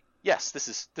just like, yes, this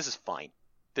is fine.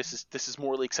 This is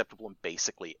morally acceptable in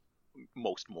basically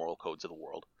most moral codes of the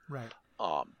world. Right.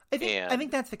 I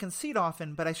think that's the conceit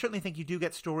often, but I certainly think you do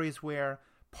get stories where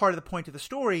part of the point of the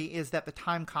story is that the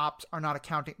time cops are not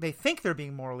accounting. They think they're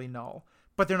being morally null,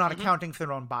 but they're not accounting for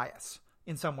their own bias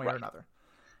in some way or another.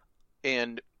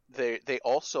 And they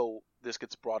also, this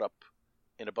gets brought up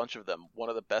in a bunch of them. One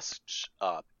of the best,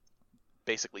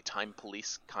 basically time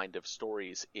police kind of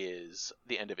stories is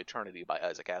The End of Eternity by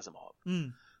Isaac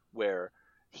Asimov, where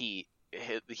he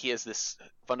has this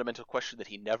fundamental question that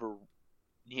he never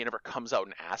comes out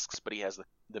and asks, but he has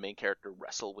the main character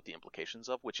wrestle with the implications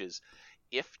of, which is,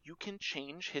 if you can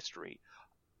change history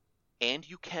and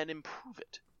you can improve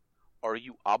it, are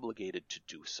you obligated to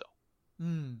do so?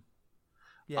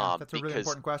 Yeah, that's a really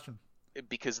important question.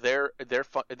 Because their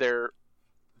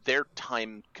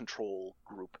time control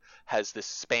group has this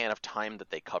span of time that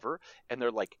they cover, and they're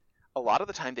like, a lot of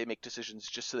the time they make decisions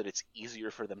just so that it's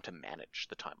easier for them to manage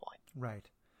the timeline. Right.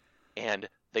 And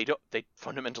they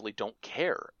fundamentally don't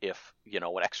care if, an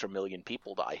extra million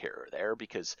people die here or there,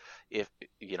 because if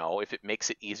it makes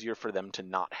it easier for them to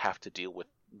not have to deal with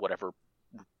whatever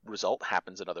result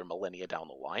happens another millennia down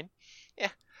the line,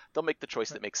 they'll make the choice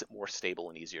that makes it more stable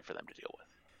and easier for them to deal with.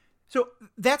 So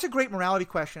that's a great morality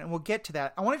question, and we'll get to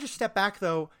that. I want to just step back,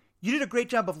 though. You did a great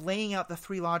job of laying out the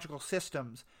three logical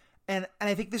systems, and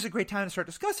I think this is a great time to start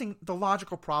discussing the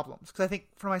logical problems, because I think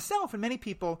for myself and many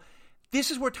people,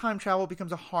 this is where time travel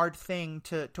becomes a hard thing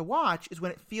to watch, is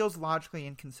when it feels logically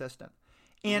inconsistent.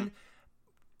 And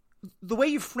the way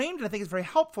you framed it, I think, is very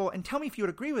helpful, and tell me if you would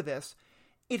agree with this.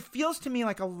 It feels to me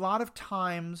like a lot of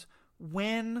times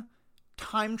when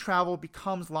time travel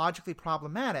becomes logically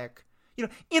problematic,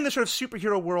 in the sort of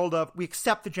superhero world of, we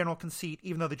accept the general conceit,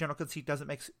 even though the general conceit doesn't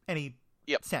make any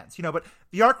sense, but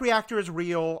the arc reactor is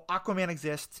real, Aquaman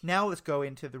exists, now let's go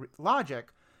into the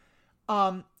logic.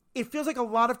 It feels like a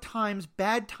lot of times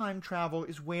bad time travel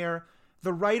is where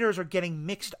the writers are getting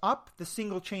mixed up the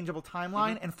single changeable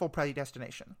timeline and full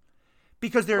predestination.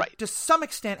 Because they're, to some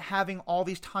extent, having all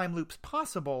these time loops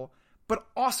possible, but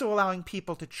also allowing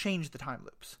people to change the time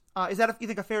loops. Is that, you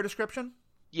think, a fair description?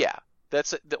 Yeah.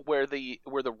 That's where the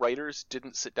writers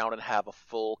didn't sit down and have a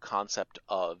full concept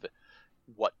of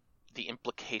what the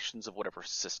implications of whatever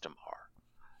system are.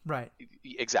 Right.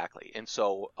 Exactly. And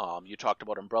so you talked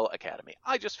about Umbrella Academy.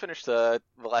 I just finished the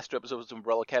last 2 episodes of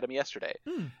Umbrella Academy yesterday.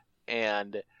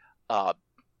 And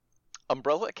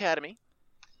Umbrella Academy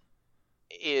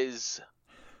is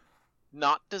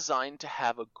not designed to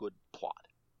have a good plot.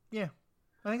 Yeah.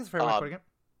 I think it's a fair way of putting it.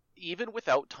 Even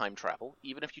without time travel,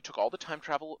 even if you took all the time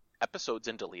travel episodes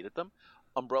and deleted them,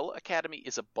 Umbrella Academy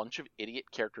is a bunch of idiot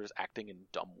characters acting in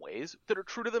dumb ways that are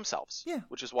true to themselves. Yeah.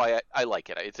 Which is why I like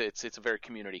it. It's a very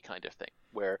community kind of thing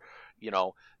where,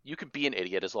 you can be an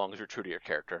idiot as long as you're true to your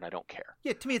character, and I don't care.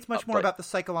 Yeah, to me it's much more about the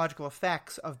psychological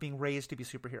effects of being raised to be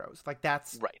superheroes. Like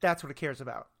that's what it cares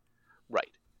about.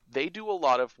 Right. They do a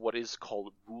lot of what is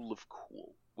called rule of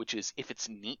cool, which is if it's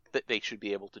neat that they should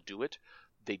be able to do it,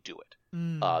 they do it.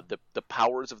 The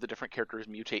powers of the different characters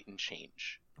mutate and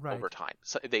change over time.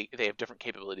 So they have different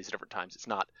capabilities at different times. It's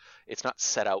not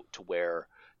set out to where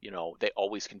they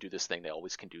always can do this thing, they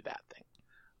always can do that thing.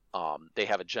 They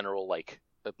have a general like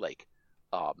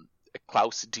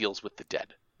Klaus deals with the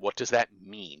dead. What does that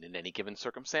mean in any given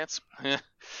circumstance?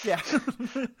 Yeah,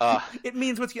 it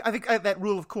means I think that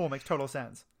rule of cool makes total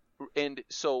sense. And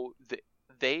so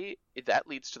that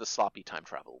leads to the sloppy time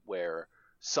travel where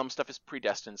some stuff is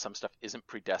predestined, some stuff isn't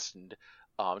predestined.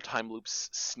 Time loops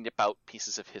snip out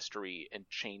pieces of history and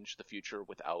change the future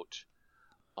without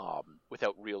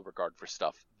real regard for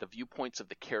stuff. The viewpoints of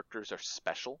the characters are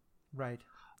special, right?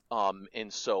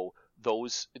 And so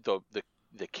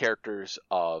the characters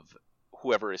of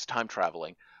whoever is time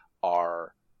traveling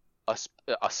are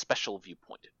a special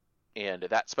viewpoint, and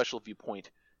that special viewpoint,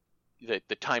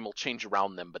 the time will change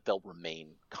around them, but they'll remain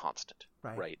constant,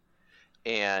 right?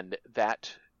 And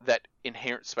that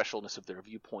inherent specialness of their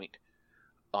viewpoint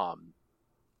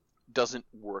doesn't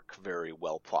work very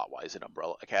well plot-wise in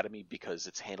Umbrella Academy because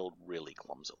it's handled really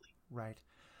clumsily. Right.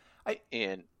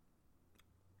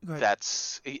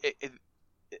 That's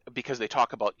because they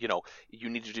talk about, you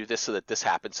need to do this so that this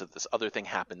happens, so that this other thing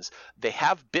happens. They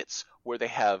have bits where they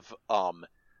have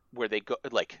where they go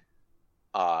like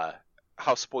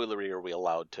how spoilery are we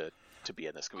allowed to be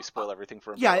in this? Can we spoil everything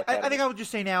for Umbrella Academy? I think I would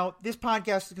just say now, this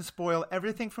podcast can spoil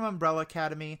everything from Umbrella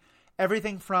Academy,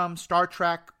 everything from Star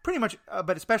Trek, pretty much,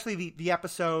 but especially the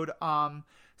episode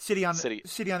City on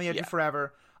the Edge of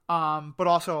Forever, but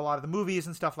also a lot of the movies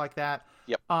and stuff like that.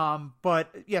 Yep.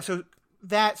 But yeah, so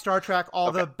that, Star Trek,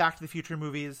 all the Back to the Future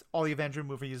movies, all the Avenger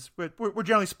movies, we're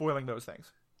generally spoiling those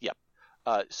things. Yep.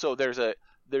 So there's a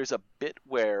bit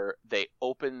where they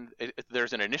open.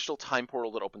 There's an initial time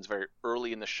portal that opens very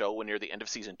early in the show, and near the end of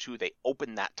season 2, they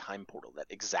open that time portal, that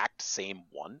exact same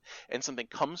one, and something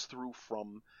comes through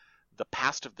from the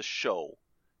past of the show,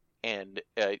 and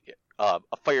a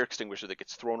fire extinguisher that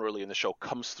gets thrown early in the show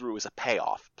comes through as a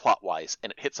payoff plot-wise,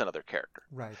 and it hits another character,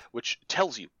 right? Which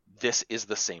tells you this is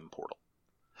the same portal,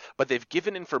 but they've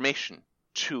given information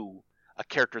to a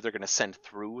character they're going to send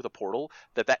through the portal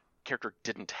that character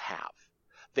didn't have.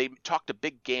 They talked a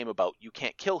big game about you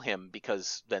can't kill him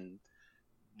because then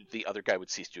the other guy would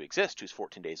cease to exist, who's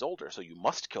 14 days older, so you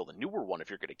must kill the newer one if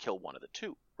you're going to kill one of the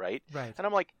two, right? Right. And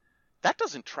I'm like, that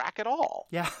doesn't track at all.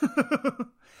 Yeah.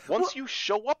 Once you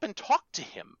show up and talk to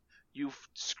him, you've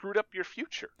screwed up your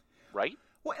future, right?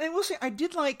 Well, and I will say, I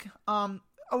did like, a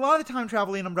lot of the time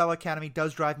travel in Umbrella Academy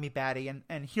does drive me batty,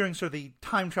 and hearing sort of the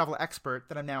time travel expert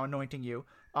that I'm now anointing you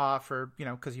for,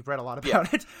 because you've read a lot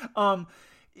about it,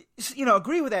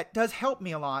 agree with that does help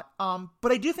me a lot.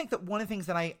 But I do think that one of the things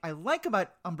that I like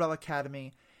about Umbrella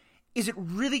Academy is it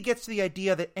really gets to the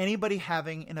idea that anybody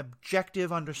having an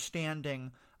objective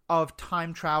understanding of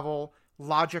time travel,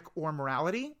 logic, or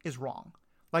morality is wrong.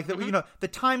 Like that, the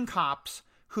time cops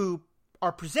who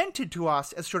are presented to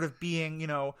us as sort of being,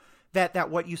 that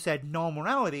what you said, no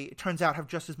morality, it turns out have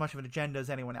just as much of an agenda as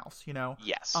anyone else,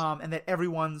 Yes. And that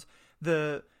everyone's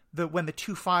when the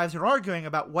two fives are arguing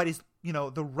about what is,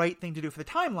 the right thing to do for the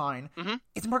timeline,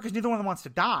 it's more because neither one of them wants to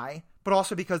die, but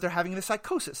also because they're having the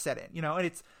psychosis set in, and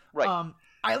it's, right.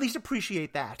 I at least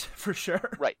appreciate that for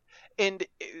sure. Right. And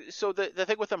so the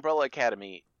thing with Umbrella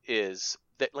Academy is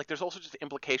that, like, there's also just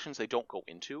implications they don't go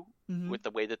into with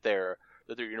the way that their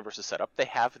universe is set up. They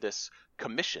have this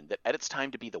commission that edits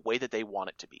time to be the way that they want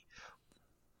it to be,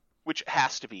 which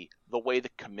has to be the way the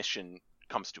commission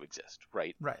comes to exist,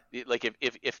 right? Right. Like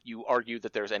if you argue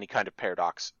that there's any kind of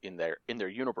paradox in their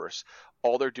universe,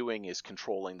 all they're doing is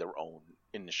controlling their own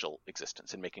initial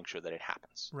existence and making sure that it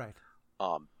happens. Right.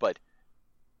 But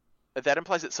that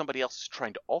implies that somebody else is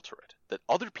trying to alter it, that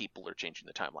other people are changing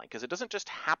the timeline, because it doesn't just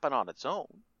happen on its own,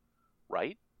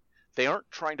 right? They aren't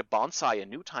trying to bonsai a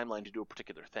new timeline to do a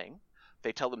particular thing.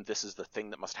 They tell them this is the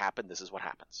thing that must happen, this is what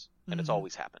happens. And it's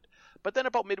always happened. But then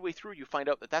about midway through, you find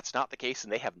out that that's not the case,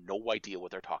 and they have no idea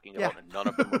what they're talking about, and none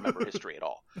of them remember history at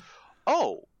all.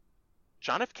 Oh,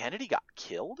 John F. Kennedy got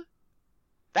killed?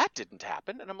 That didn't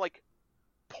happen. And I'm like,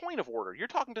 point of order. You're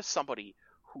talking to somebody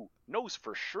who knows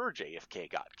for sure JFK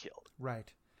got killed.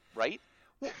 Right?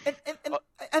 Well, and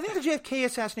I think the JFK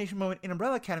assassination moment in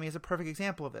Umbrella Academy is a perfect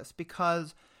example of this,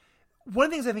 because one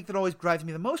of the things I think that always drives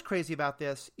me the most crazy about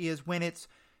this is when it's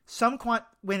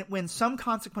when some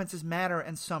consequences matter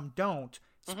and some don't,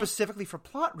 specifically for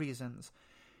plot reasons.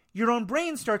 Your own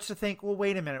brain starts to think, well,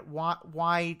 wait a minute,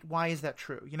 why is that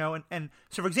true? And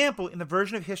so, for example, in the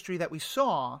version of history that we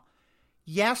saw,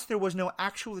 yes, there was no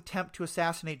actual attempt to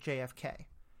assassinate JFK.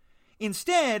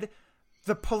 Instead,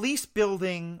 the police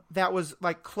building that was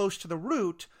like close to the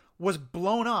route was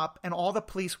blown up, and all the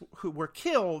police who were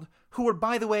killed, who were,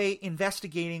 by the way,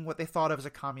 investigating what they thought of as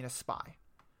a communist spy.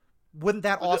 Wouldn't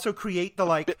that also create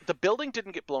the building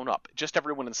didn't get blown up, just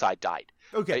everyone inside died.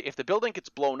 Okay. If the building gets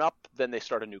blown up, then they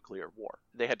start a nuclear war.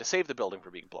 They had to save the building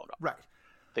from being blown up. Right.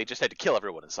 They just had to kill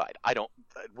everyone inside.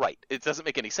 Right. It doesn't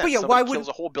make any sense. But yeah, Somebody kills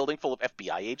a whole building full of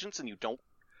FBI agents and you don't...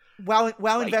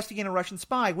 While investigating a Russian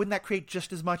spy, wouldn't that create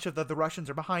just as much of the Russians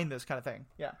are behind this kind of thing?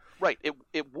 Yeah. Right.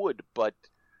 It would, but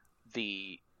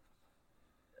we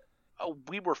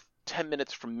were 10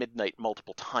 minutes from midnight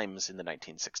multiple times in the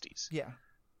 1960s. Yeah.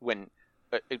 When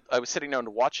I was sitting down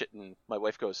to watch it, and my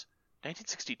wife goes,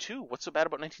 1962? What's so bad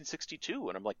about 1962?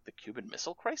 And I'm like, the Cuban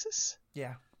Missile Crisis?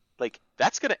 Yeah. Like,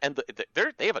 that's going to end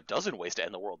they have a dozen ways to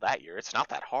end the world that year. It's not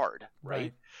that hard,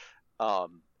 right?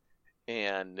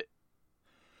 And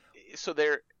so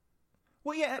they're...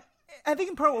 Well, yeah, I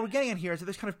think in part what we're getting at here is that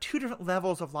there's kind of two different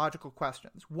levels of logical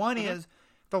questions. One is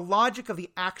the logic of the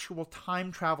actual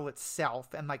time travel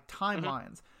itself and, like,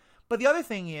 timelines. But the other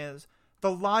thing is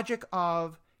the logic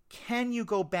of, can you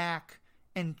go back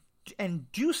and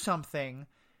do something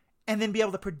and then be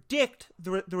able to predict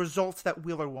the results that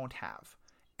will or won't have?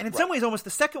 And in some ways, almost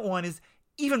the second one is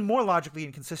even more logically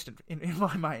inconsistent in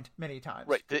my mind many times.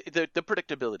 Right. The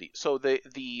predictability. So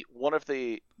the one of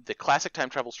the classic time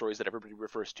travel stories that everybody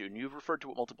refers to, and you've referred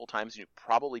to it multiple times, and you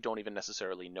probably don't even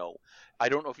necessarily know. I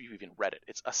don't know if you've even read it.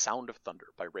 It's A Sound of Thunder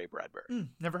by Ray Bradbury.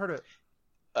 Never heard of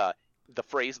it. The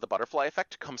phrase "the butterfly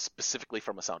effect" comes specifically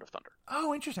from A Sound of Thunder.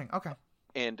 Oh, interesting. Okay.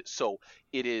 And so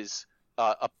it is.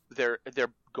 They're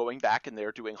going back and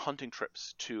they're doing hunting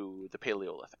trips to the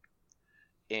Paleolithic.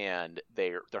 And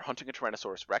they're hunting a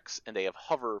Tyrannosaurus Rex, and they have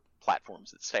hover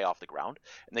platforms that stay off the ground,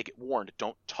 and they get warned,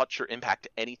 don't touch or impact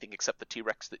anything except the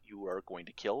T-Rex that you are going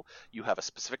to kill. You have a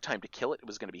specific time to kill it. It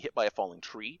was going to be hit by a falling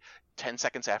tree 10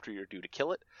 seconds after you're due to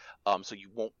kill it, so you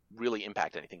won't really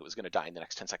impact anything. It was going to die in the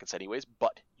next 10 seconds anyways,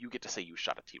 but you get to say you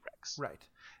shot a T-Rex. Right.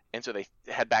 And so they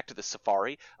head back to the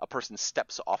safari. A person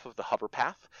steps off of the hover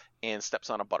path and steps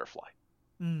on a butterfly.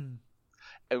 And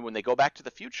when they go back to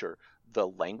the future, the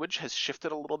language has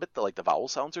shifted a little bit. The vowel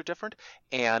sounds are different,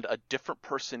 and a different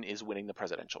person is winning the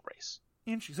presidential race.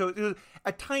 Interesting. So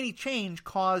a tiny change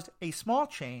caused a small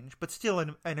change, but still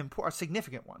a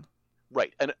significant one.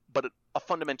 Right, but a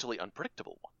fundamentally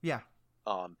unpredictable one. Yeah.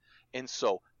 And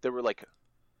so they were like,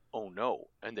 oh no.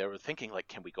 And they were thinking, like,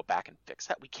 can we go back and fix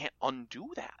that? We can't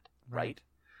undo that, right?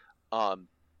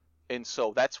 And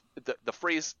so that's the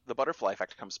phrase, the butterfly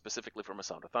effect, comes specifically from A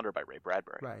Sound of Thunder by Ray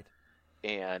Bradbury. Right.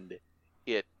 And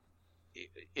it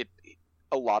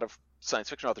a lot of science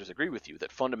fiction authors agree with you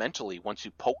that fundamentally, once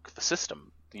you poke the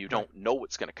system, you don't know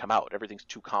what's going to come out. Everything's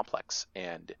too complex.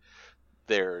 And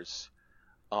there's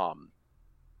a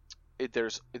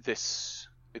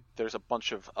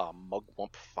bunch of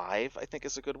Mugwump 5, I think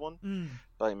is a good one,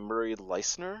 by Murray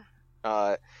Leisner.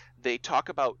 They talk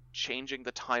about changing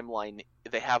the timeline.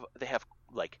 They have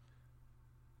like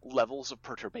levels of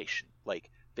perturbation. Like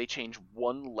they change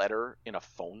one letter in a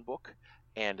phone book,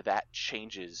 and that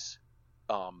changes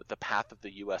the path of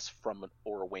the U.S. from an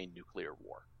or away nuclear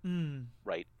war.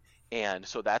 Right. And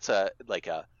so that's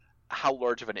how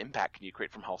large of an impact can you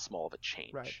create from how small of a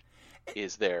change? Right.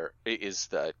 Is the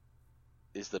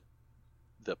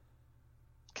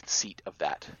conceit of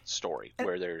that story,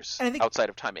 where there's outside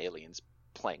of time aliens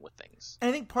playing with things. And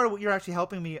I think part of what you're actually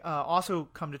helping me also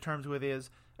come to terms with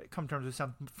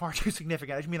sound far too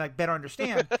significant. I just mean like better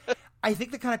understand. I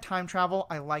think the kind of time travel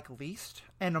I like least,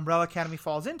 and Umbrella Academy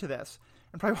falls into this,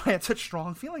 and probably why I had such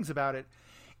strong feelings about it,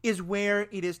 is where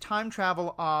it is time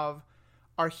travel of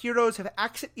our heroes have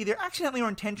either accidentally or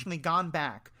intentionally gone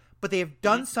back, but they have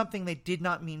done something they did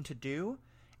not mean to do.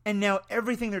 And now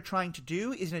everything they're trying to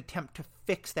do is an attempt to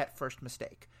fix that first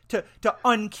mistake, to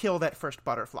unkill that first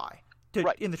butterfly.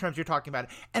 in the terms you're talking about.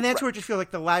 And that's where it just feels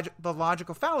like the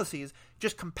logical fallacies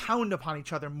just compound upon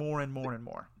each other more and more and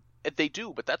more. They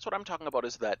do, but that's what I'm talking about,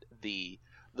 is that the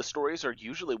stories are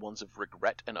usually ones of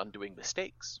regret and undoing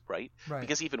mistakes, right?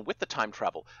 Because even with the time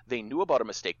travel, they knew about a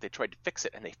mistake, they tried to fix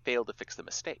it, and they failed to fix the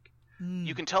mistake.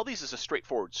 You can tell these as a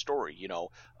straightforward story, you know,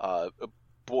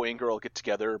 boy and girl get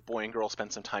together, boy and girl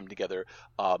spend some time together,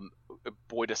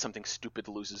 boy does something stupid,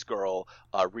 loses girl,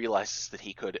 realizes that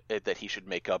he should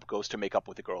make up, goes to make up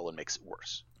with the girl and makes it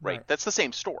worse, right? That's the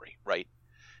same story, right?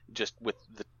 Just with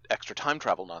the extra time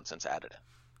travel nonsense added in.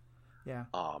 Yeah.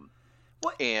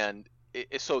 And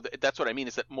so that's what I mean,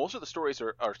 is that most of the stories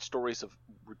are stories of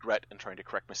regret and trying to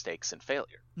correct mistakes and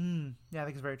failure. Yeah, I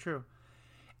think it's very true.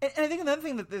 And I think another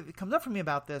thing that comes up for me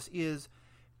about this is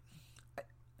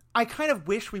I kind of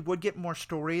wish we would get more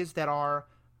stories that are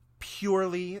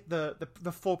purely the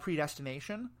full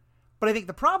predestination. But I think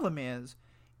the problem is,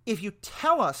 if you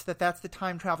tell us that that's the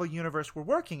time travel universe we're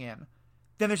working in,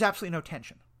 then there's absolutely no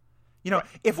tension. You know,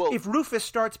 if Rufus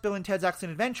starts Bill and Ted's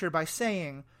Excellent Adventure by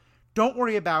saying, don't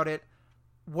worry about it,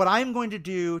 what I'm going to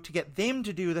do to get them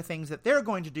to do the things that they're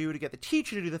going to do, to get the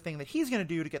teacher to do the thing that he's going to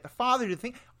do, to get the father to do the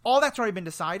thing, all that's already been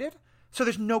decided. So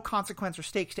there's no consequence or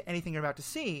stakes to anything you're about to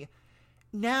see.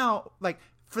 Now, like,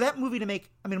 for that movie to make,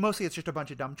 I mean, mostly it's just a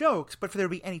bunch of dumb jokes, but for there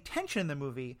to be any tension in the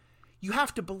movie, you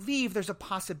have to believe there's a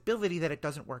possibility that it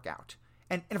doesn't work out.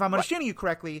 And if I'm understanding you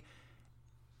correctly,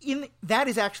 that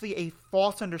is actually a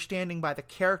false understanding by the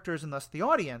characters and thus the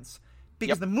audience,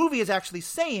 because the movie is actually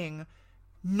saying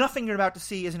nothing you're about to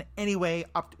see is in any way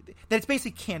up to, that it's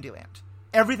basically Candyland.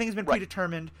 Everything's been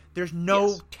predetermined. There's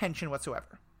no tension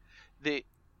whatsoever. The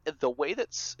way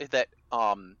that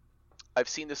I've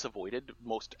seen this avoided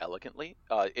most elegantly,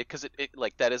 because it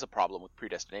like that is a problem with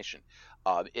predestination.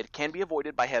 It can be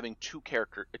avoided by having two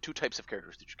types of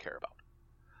characters that you care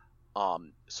about.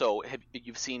 So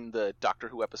you've seen the Doctor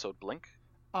Who episode Blink?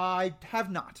 I have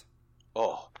not.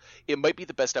 Oh, it might be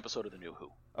the best episode of the New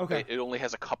Who. Okay. It only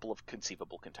has a couple of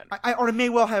conceivable contenders. I may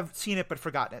well have seen it but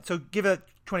forgotten it. So give a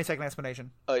 20-second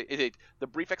explanation. The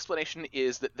brief explanation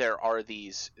is that there are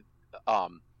these.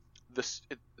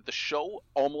 The show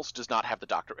almost does not have the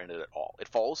Doctor in it at all. It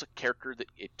follows a character that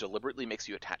it deliberately makes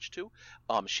you attached to.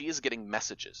 She is getting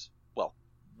messages. Well,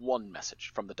 one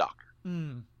message from the Doctor.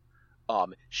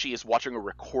 She is watching a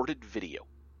recorded video.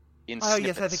 Oh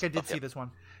yes, I think I did see this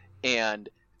one. And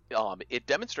it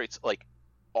demonstrates like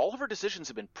all of her decisions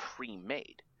have been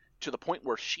pre-made to the point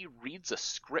where she reads a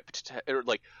script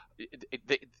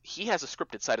he has a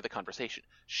scripted side of the conversation.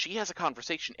 She has a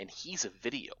conversation and he's a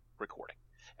video recording,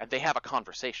 and they have a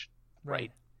conversation,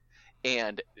 right?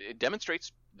 And it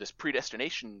demonstrates this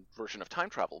predestination version of time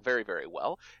travel very, very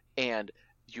well. And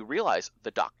you realize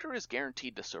the Doctor is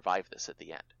guaranteed to survive this at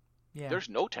the end. Yeah. There's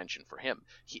no tension for him.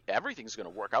 Everything's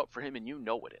going to work out for him, and you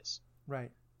know it is.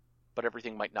 Right. But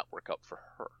everything might not work out for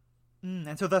her.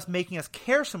 And so thus making us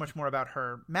care so much more about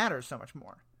her matters so much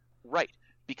more. Right.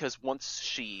 Because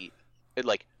once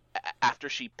after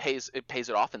she pays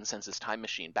it off and sends this time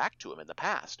machine back to him in the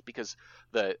past, because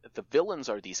the villains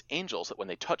are these angels that when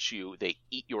they touch you, they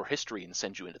eat your history and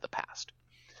send you into the past.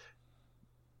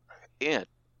 And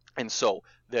so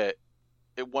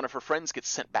one of her friends gets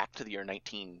sent back to the year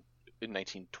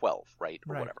 1912, right?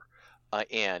 Or whatever.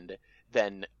 And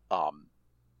then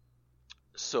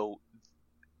so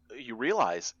you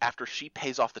realize after she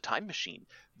pays off the time machine,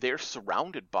 they're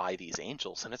surrounded by these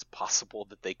angels, and it's possible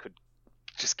that they could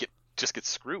just get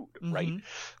screwed, right,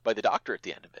 by the Doctor at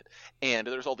the end of it. And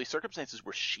there's all these circumstances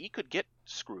where she could get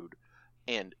screwed,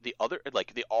 and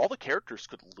all the characters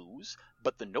could lose,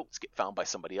 but the notes get found by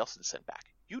somebody else and sent back.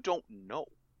 You don't know.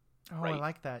 Oh, right? I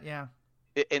like that. Yeah.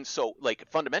 And so,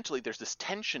 fundamentally, there's this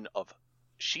tension of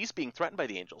she's being threatened by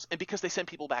the angels, and because they send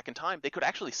people back in time, they could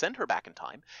actually send her back in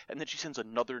time, and then she sends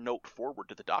another note forward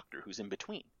to the Doctor who's in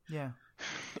between. Yeah.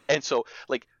 And so,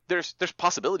 there's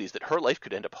possibilities that her life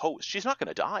could end up hosed. She's not going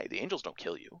to die. The angels don't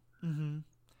kill you.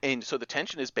 And so the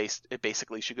tension is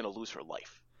basically she's going to lose her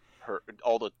life.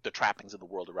 All the trappings of the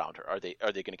world around her. Are they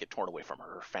going to get torn away from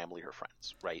her family, her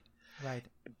friends, right? Right.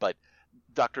 But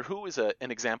Doctor Who is an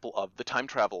example of the time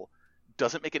travel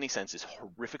doesn't make any sense, is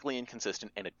horrifically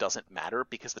inconsistent, and it doesn't matter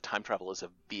because the time travel is a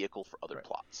vehicle for other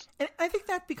plots. And I think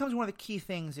that becomes one of the key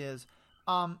things is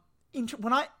there's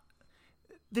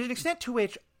an extent to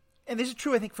which, and this is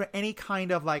true I think for any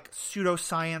kind of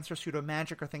pseudoscience or pseudo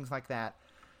magic or things like that,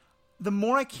 the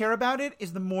more I care about it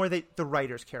is the more that the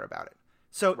writers care about it.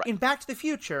 So in Back to the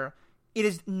Future, it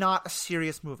is not a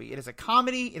serious movie. It is a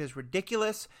comedy. It is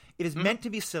ridiculous. It is meant to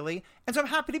be silly. And so I'm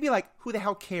happy to be like, who the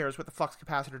hell cares what the flux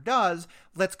capacitor does?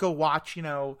 Let's go watch,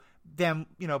 them,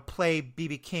 play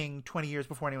B.B. King 20 years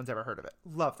before anyone's ever heard of it.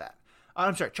 Love that.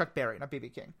 I'm sorry, Chuck Berry, not B.B.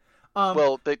 King.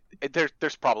 Well,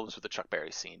 there's problems with the Chuck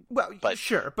Berry scene. Well, but...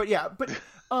 sure, but yeah, but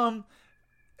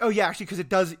oh yeah, actually,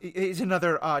 because it is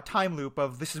another time loop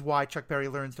of this is why Chuck Berry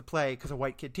learns to play because a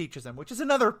white kid teaches him, which is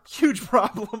another huge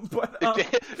problem. But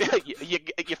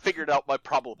you figured out my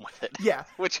problem with it. Yeah,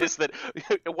 which is that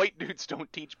white dudes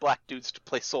don't teach black dudes to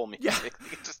play soul music. Yeah.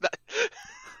 It's just not...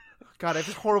 God, I have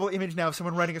this horrible image now of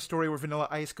someone writing a story where Vanilla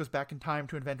Ice goes back in time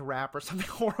to invent rap or something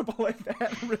horrible like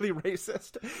that. Really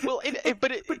racist. Well, it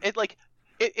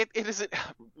isn't.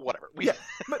 Whatever. Yeah,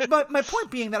 but my point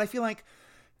being that I feel like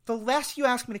the less you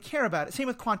ask me to care about it. Same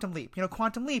with Quantum Leap.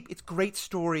 Quantum Leap. It's great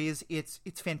stories. It's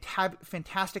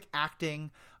fantastic acting.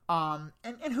 And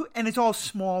it's all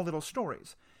small little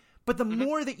stories. But the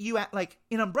more that you like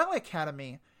in Umbrella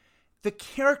Academy, the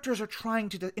characters are trying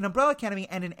to in Umbrella Academy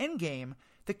and in Endgame.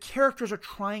 The characters are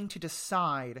trying to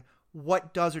decide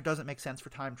what does or doesn't make sense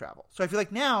for time travel. So I feel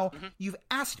like now you've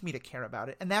asked me to care about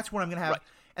it, and that's where I'm going to have. Right.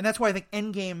 And that's why I think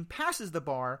Endgame passes the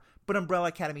bar, but Umbrella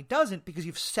Academy doesn't because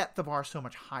you've set the bar so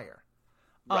much higher.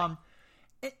 Right.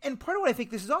 And part of what I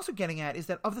think this is also getting at is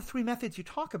that of the three methods you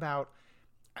talk about,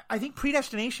 I think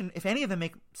predestination, if any of them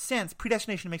make sense,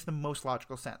 predestination makes the most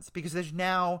logical sense because there's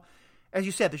now, as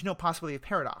you said, there's no possibility of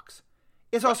paradox.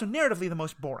 It's also narratively the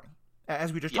most boring,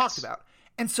 as we just talked about.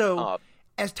 And so,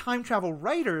 as time travel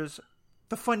writers,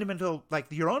 the fundamental, like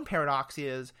your own paradox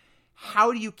is,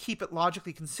 how do you keep it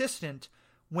logically consistent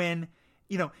when,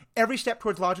 every step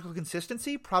towards logical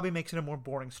consistency probably makes it a more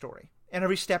boring story. And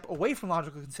every step away from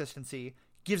logical consistency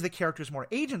gives the characters more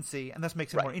agency and thus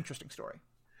makes it a more interesting story.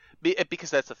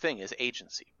 Because that's the thing, is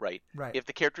agency, right? Right. If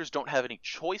the characters don't have any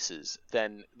choices,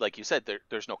 then, like you said,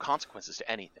 there's no consequences to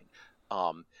anything.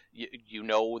 You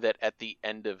know that at the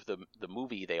end of the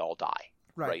movie, they all die.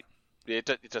 Right.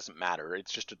 It doesn't matter.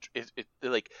 It's just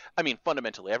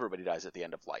fundamentally everybody dies at the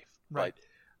end of life. Right.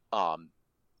 But,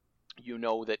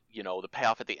 that the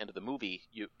payoff at the end of the movie,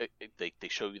 they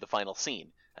show you the final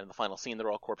scene, and in the final scene they're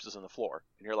all corpses on the floor,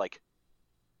 and you're like,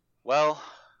 well,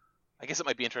 I guess it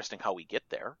might be interesting how we get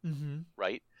there.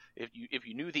 Right. If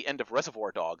you knew the end of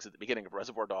Reservoir Dogs at the beginning of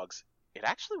Reservoir Dogs, it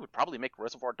actually would probably make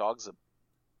Reservoir Dogs a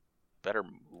better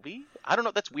movie. I don't know.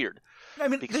 That's weird. I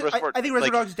mean, I think Reservoir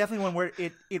Dogs is definitely one where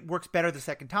it works better the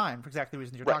second time for exactly the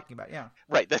reasons you're talking about. Yeah.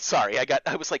 Right.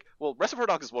 I was like, well, Reservoir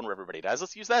Dogs is one where everybody dies.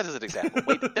 Let's use that as an example.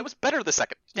 Wait, that was better the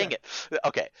second. Dang it.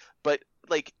 Okay. But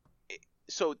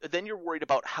so then you're worried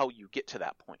about how you get to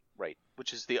that point, right?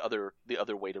 Which is the other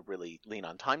way to really lean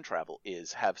on time travel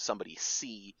is have somebody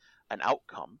see an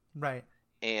outcome. Right.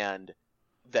 And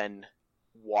then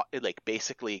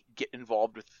basically get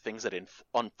involved with things that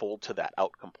unfold to that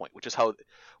outcome point, which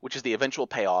is the eventual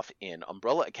payoff in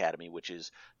Umbrella Academy, which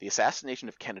is the assassination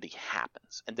of Kennedy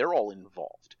happens, and they're all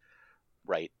involved,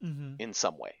 right, in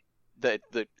some way.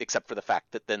 Except for the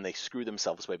fact that then they screw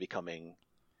themselves by becoming,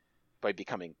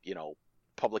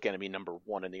 public enemy number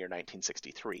one in the year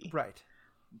 1963. Right.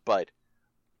 But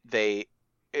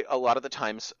a lot of the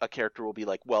times a character will be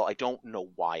like, well, I don't know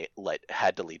why it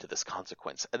had to lead to this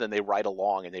consequence. And then they ride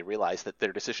along and they realize that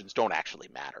their decisions don't actually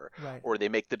matter. Right. Or they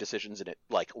make the decisions and it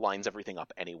lines everything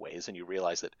up anyways. And you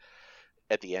realize that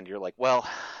at the end you're like, well,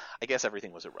 I guess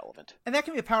everything was irrelevant. And that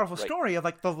can be a powerful story of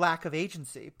the lack of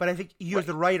agency. But I think you as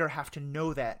the writer have to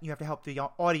know that. You have to help the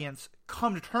audience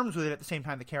come to terms with it at the same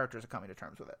time the characters are coming to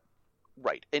terms with it.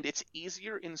 Right. And it's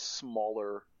easier in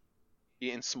smaller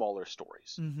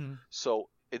stories. So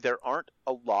there aren't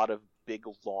a lot of big,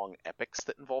 long epics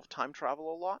that involve time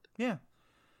travel a lot. Yeah.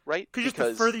 Right? Because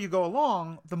the further you go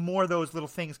along, the more those little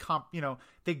things,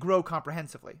 they grow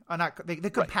comprehensively. They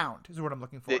compound is what I'm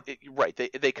looking for.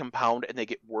 They compound and they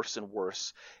get worse and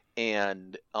worse.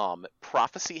 And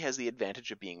prophecy has the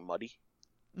advantage of being muddy.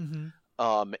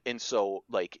 And so,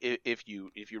 if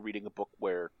you're reading a book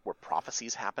where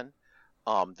prophecies happen,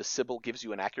 the Sibyl gives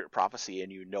you an accurate prophecy,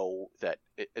 and you know that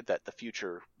the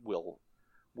future will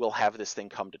have this thing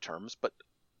come to terms, but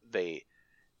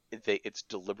it's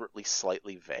deliberately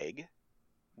slightly vague,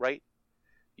 right?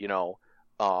 Your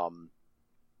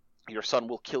son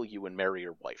will kill you and marry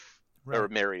your wife, or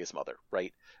marry his mother,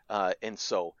 right? And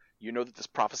so you know that this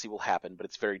prophecy will happen, but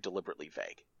it's very deliberately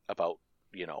vague about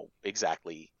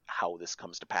exactly how this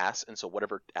comes to pass, and so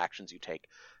whatever actions you take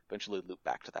eventually loop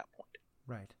back to that point,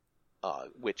 right?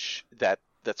 Which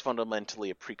that's fundamentally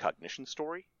a precognition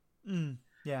story.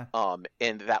 Yeah.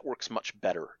 And that works much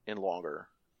better in longer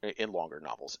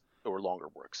novels or longer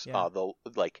works. Yeah.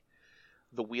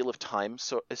 The Wheel of Time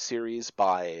series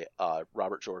by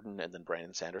Robert Jordan and then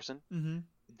Brandon Sanderson.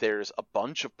 There's a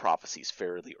bunch of prophecies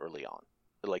fairly early on,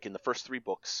 like in the first 3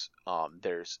 books,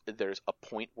 there's a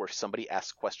point where somebody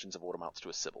asks questions of what amounts to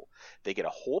a sibyl. They get a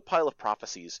whole pile of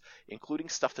prophecies, including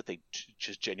stuff that they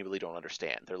just genuinely don't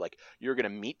understand. They're like, you're going to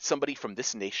meet somebody from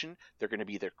this nation, they're going to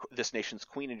be this nation's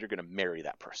queen, and you're going to marry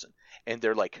that person. And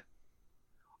they're like,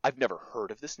 I've never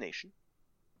heard of this nation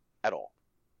at all.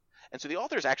 And so the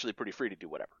author is actually pretty free to do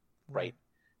whatever, right?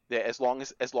 As long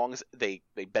as they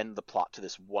bend the plot to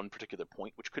this one particular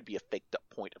point, which could be a faked up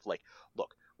point of like,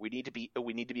 look, we need to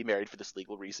be married for this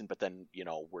legal reason, but then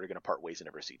we're going to part ways and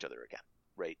never see each other again,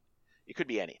 right? It could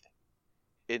be anything.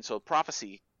 And so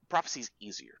prophecy's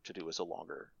easier to do as a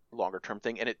longer term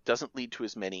thing, and it doesn't lead to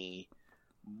as many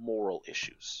moral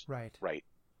issues, right?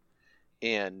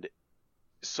 And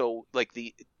so like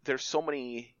there's so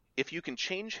many. If you can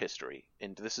change history,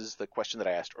 and this is the question that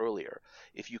I asked earlier,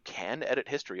 if you can edit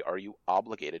history, are you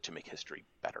obligated to make history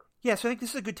better? Yeah, so I think this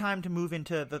is a good time to move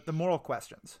into the moral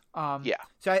questions. Yeah.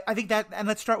 So I think that, and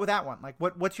let's start with that one. Like,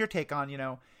 what's your take on,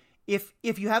 if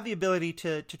you have the ability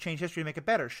to change history to make it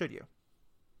better, should you?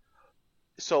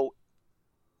 So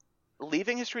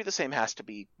leaving history the same has to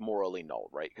be morally null,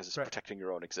 right? Because it's protecting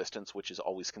your own existence, which is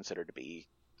always considered to be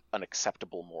an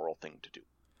acceptable moral thing to do.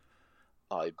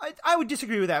 I would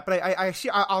disagree with that, but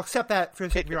I'll accept that for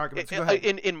the sake of your argument. So go ahead.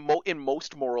 In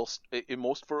most moral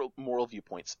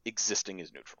viewpoints, existing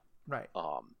is neutral. Right.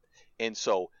 And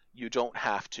so you don't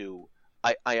have to.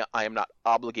 I am not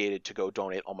obligated to go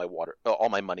donate all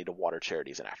my money to water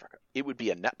charities in Africa. It would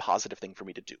be a net positive thing for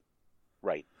me to do,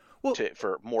 right? Well,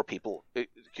 for more people,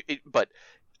 but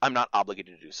I'm not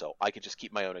obligated to do so. I could just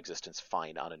keep my own existence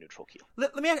fine on a neutral keel.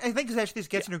 I think this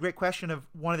gets into a great question of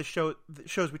one of the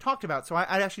shows we talked about. So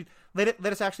I'd actually let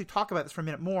us actually talk about this for a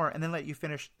minute more, and then let you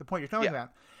finish the point you're talking about.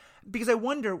 Because I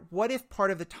wonder, what if part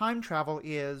of the time travel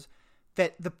is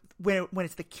that when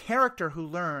it's the character who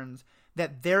learns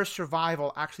that their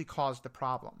survival actually caused the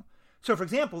problem. So, for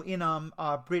example, in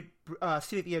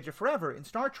City at the Edge of Forever in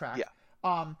Star Trek,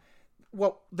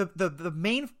 well, the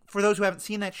main, for those who haven't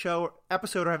seen that show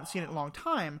episode or haven't seen it in a long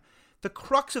time, the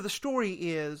crux of the story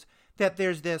is that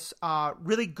there's this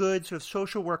really good sort of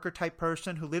social worker type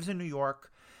person who lives in New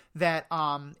York that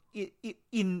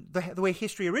in the way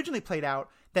history originally played out,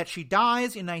 that she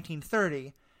dies in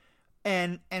 1930.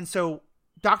 And so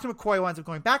Dr. McCoy winds up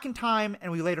going back in time,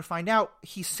 and we later find out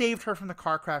he saved her from the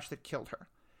car crash that killed her.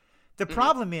 The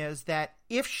problem is that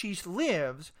if she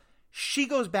lives, she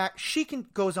goes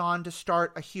on to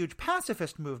start a huge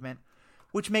pacifist movement,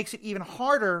 which makes it even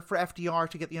harder for FDR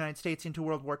to get the United States into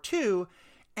World War II,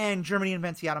 and Germany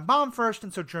invents the atom bomb first,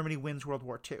 and so Germany wins World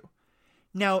War II.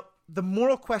 Now, the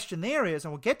moral question there is,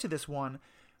 and we'll get to this one,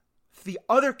 the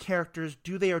other characters,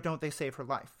 do they or don't they save her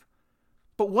life?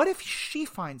 But what if she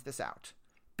finds this out?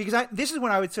 Because this is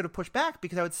when I would sort of push back,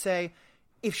 because I would say,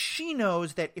 if she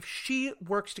knows that if she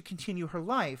works to continue her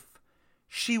life,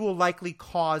 she will likely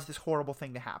cause this horrible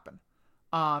thing to happen.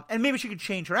 And maybe she could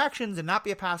change her actions and not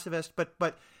be a pacifist, but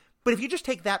if you just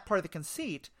take that part of the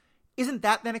conceit, isn't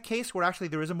that then a case where actually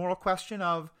there is a moral question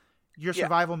of your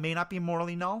survival may not be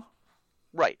morally null?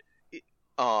 Right.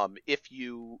 So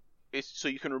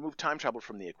you can remove time travel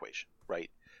from the equation, right?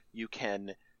 You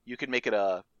can make it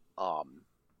a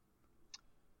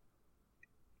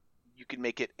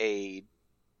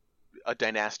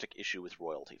dynastic issue with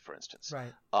royalty, for instance.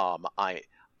 Right. I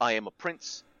am a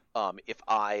prince. If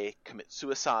I commit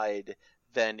suicide,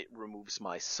 then it removes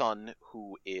my son,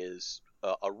 who is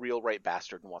a real right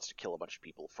bastard and wants to kill a bunch of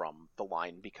people from the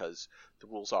line, because the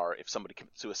rules are if somebody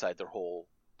commits suicide, their whole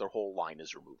line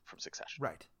is removed from succession.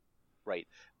 Right. Right.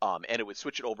 And it would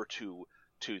switch it over to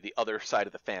the other side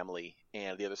of the family,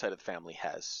 and the other side of the family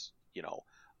has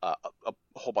a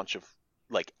whole bunch of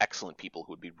like excellent people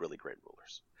who would be really great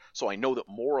rulers. So I know that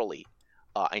morally,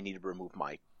 I need to remove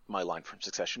my line from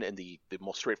succession, and the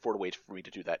most straightforward way for me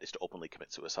to do that is to openly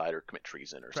commit suicide or commit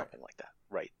treason or something like that,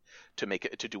 right?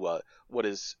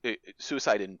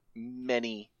 Suicide in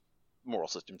many moral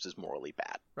systems is morally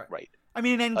bad, right? I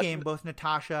mean, in Endgame, both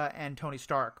Natasha and Tony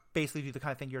Stark basically do the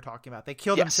kind of thing you're talking about. They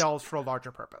kill themselves for a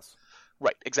larger purpose.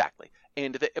 Right, exactly.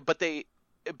 And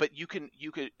you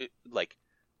could like,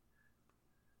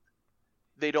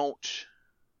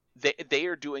 they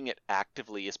are doing it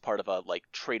actively as part of a like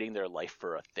trading their life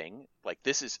for a thing. Like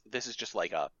this is just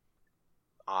like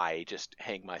I just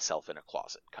hang myself in a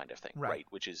closet kind of thing, right?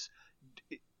 Which is,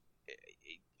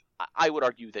 I would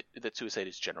argue that suicide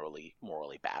is generally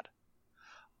morally bad.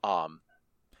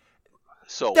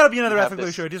 So that'll be another ethical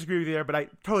issue. I disagree with you there, but I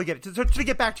totally get it. To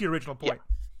get back to your original point.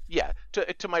 Yeah.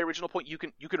 To my original point, you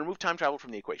can remove time travel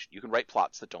from the equation. You can write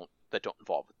plots that don't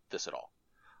involve this at all.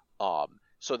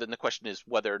 So then the question is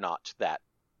whether or not that,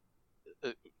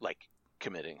 like,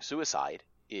 committing suicide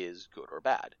is good or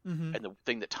bad. Mm-hmm. And the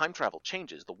thing that time travel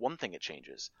changes, the one thing it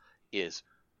changes is,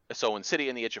 so in City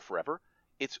on the Edge of Forever,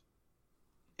 it's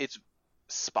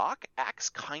Spock acts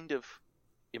kind of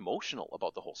emotional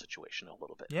about the whole situation a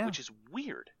little bit, which is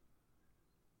weird.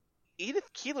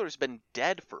 Edith Keeler's been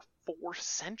dead for 4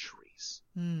 centuries.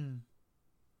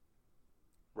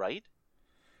 Right?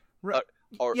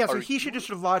 So he should just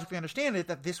sort of logically understand it,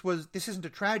 that this isn't a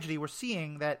tragedy. We're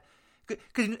seeing that,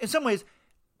 because in some ways,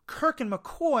 Kirk and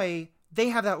McCoy, they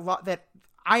have that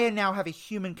I now have a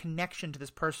human connection to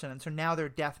this person, and so now their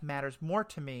death matters more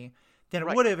to me than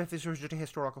it would have if this was just a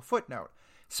historical footnote.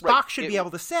 Spock should be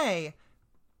able to say,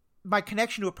 my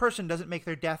connection to a person doesn't make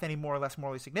their death any more or less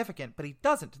morally significant, but he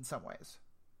doesn't in some ways.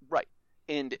 Right.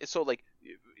 And so, like,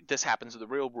 this happens in the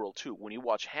real world, too. When you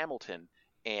watch Hamilton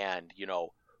and,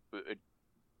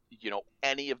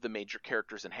 any of the major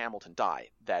characters in Hamilton die,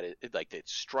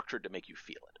 it's structured to make you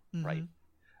feel it, right?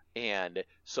 And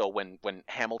so when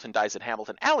Hamilton dies in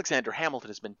Hamilton, Alexander Hamilton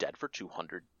has been dead for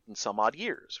 200 and some odd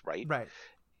years, right? Right.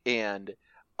 And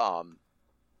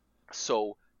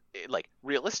so, like,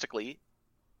 realistically,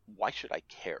 why should I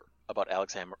care about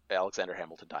Alexander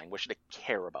Hamilton dying? Why should I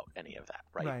care about any of that,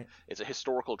 right? It's a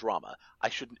historical drama. I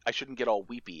shouldn't get all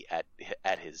weepy at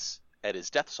his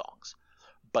death songs.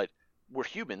 But we're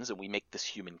humans, and we make this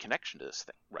human connection to this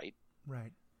thing, right?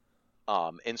 Right.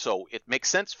 And so it makes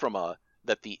sense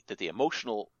that the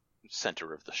emotional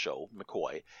center of the show,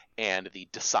 McCoy, and the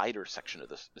decider section of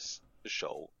the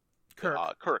show,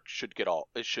 Kirk, should get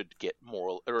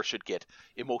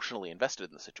emotionally invested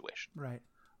in the situation. Right.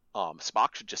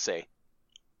 Spock should just say,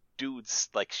 "Dudes,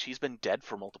 like, she's been dead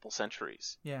for multiple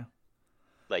centuries. Yeah.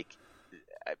 Like,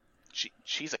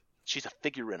 she's a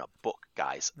figure in a book,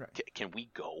 guys. Right. Can we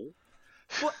go?"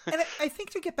 Well, and I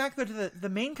think to get back to the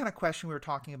main kind of question we were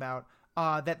talking about,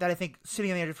 that I think City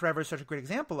on the Edge of Forever is such a great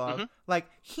example of. Like,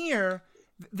 here,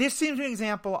 this seems to be an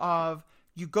example of,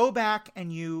 you go back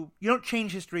and you don't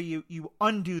change history, you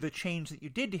undo the change that you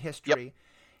did to history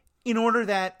in order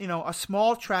that, a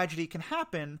small tragedy can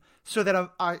happen so that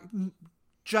a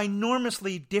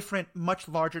ginormously different, much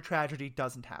larger tragedy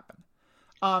doesn't happen.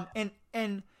 I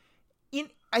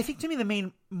think, to me, the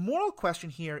main moral question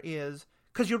here is,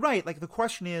 because you're right, like, the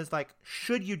question is, like,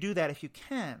 should you do that if you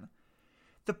can?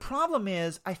 The problem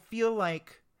is, I feel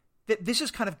like that this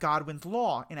is kind of Godwin's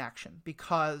law in action,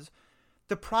 because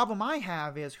the problem I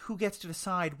have is, who gets to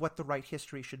decide what the right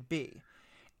history should be?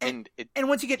 And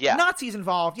once you get Nazis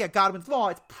involved, Godwin's law,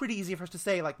 it's pretty easy for us to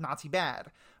say, like, Nazi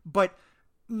bad. But,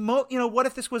 what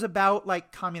if this was about,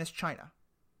 like, communist China?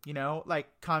 Like,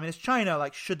 communist China,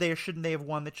 like, should they or shouldn't they have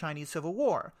won the Chinese Civil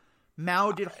War?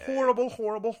 Mao did horrible,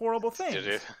 horrible, horrible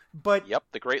things. But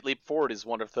the Great Leap Forward is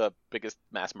one of the biggest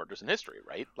mass murders in history,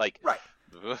 right? Like, right.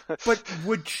 But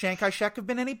would Chiang Kai-shek have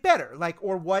been any better? Like,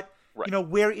 or what? Right.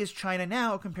 Where is China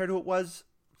now compared to what it was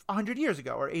 100 years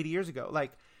ago or 80 years ago?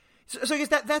 Like, so I guess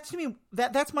that's to me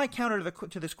that's my counter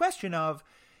to this question of,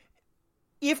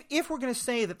 if we're going to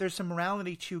say that there's some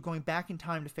morality to going back in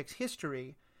time to fix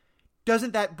history,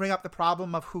 doesn't that bring up the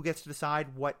problem of who gets to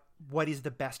decide what is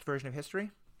the best version of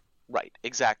history? Right,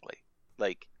 exactly.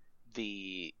 Like,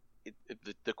 the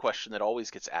question that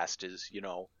always gets asked is,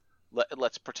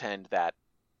 let's pretend that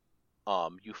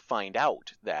you find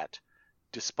out that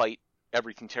despite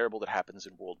everything terrible that happens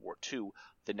in World War II,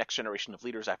 the next generation of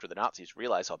leaders after the Nazis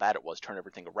realize how bad it was, turn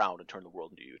everything around, and turn the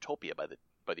world into utopia by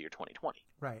the year 2020.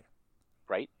 Right.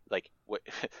 Right? Like,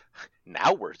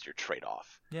 now where's your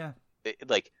trade-off? Yeah.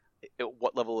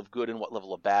 What level of good and what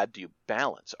level of bad do you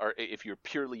balance? Or if you're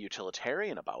purely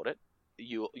utilitarian about it,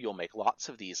 you'll make lots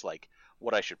of these, like,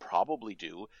 what I should probably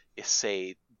do is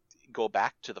say, go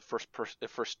back to the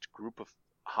first group of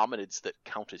hominids that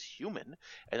count as human,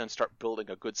 and then start building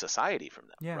a good society from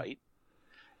them, right?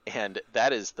 And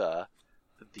that is the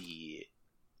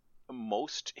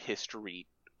most history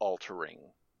altering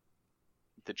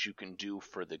that you can do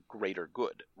for the greater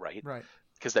good, right? Right.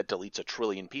 Because that deletes 1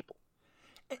 trillion people.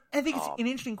 I think it's an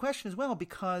interesting question as well,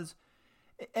 because,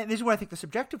 and this is where I think the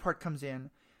subjective part comes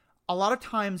in, a lot of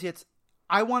times it's,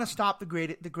 I want to stop the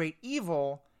great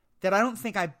evil that I don't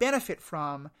think I benefit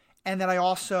from, and that I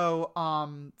also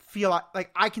feel like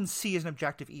I can see as an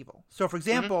objective evil. So, for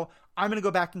example, I'm going to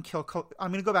go back and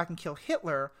kill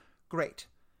Hitler. Great,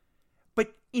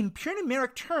 but in pure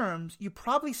numeric terms, you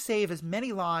probably save as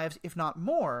many lives, if not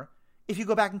more, if you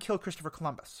go back and kill Christopher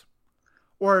Columbus.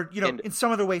 Or, in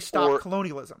some other way stop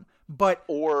colonialism.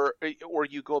 Or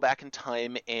you go back in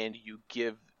time and you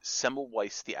give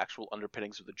Semmelweis the actual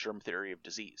underpinnings of the germ theory of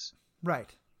disease.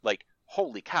 Right. Like,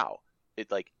 holy cow.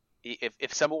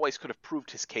 If Semmelweis could have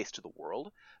proved his case to the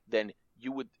world, then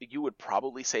you would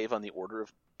probably save on the order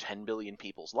of 10 billion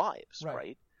people's lives,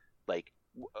 right? Like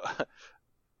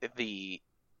the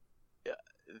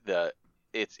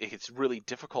it's really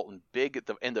difficult and big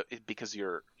because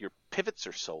your pivots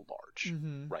are so large,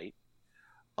 right?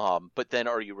 But then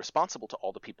are you responsible to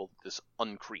all the people that this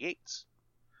uncreates?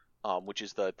 Which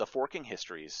is the forking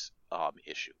histories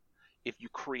issue. If you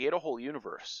create a whole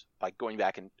universe by going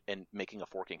back and making a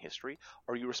forking history,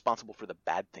 are you responsible for the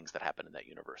bad things that happen in that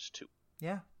universe too?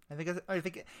 Yeah, I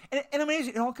think, and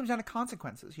amazing. It all comes down to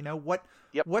consequences. You know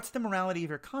what's the morality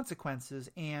of your consequences,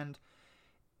 and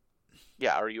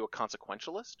yeah, are you a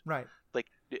consequentialist? Right. Like,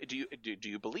 do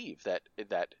you believe that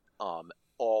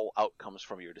all outcomes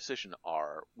from your decision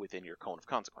are within your cone of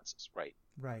consequences? Right.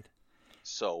 Right.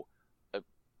 So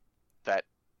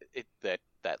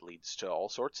that leads to all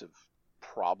sorts of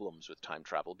problems with time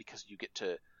travel, because you get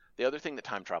to the other thing that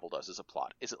time travel does as a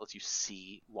plot is it lets you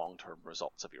see long-term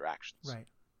results of your actions. Right.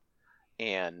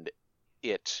 And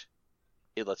it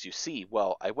lets you see,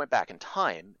 well, I went back in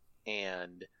time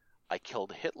and I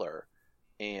killed Hitler,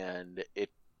 and it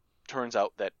turns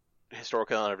out that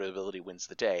historical inevitability wins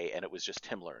the day, and it was just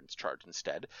Himmler in charge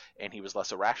instead, and he was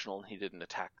less irrational, and he didn't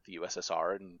attack the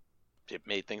USSR, and it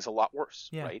made things a lot worse,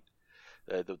 right?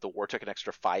 The war took an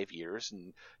extra 5 years,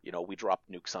 and we dropped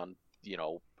nukes on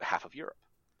half of Europe.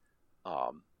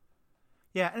 I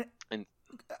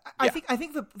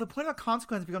think the point of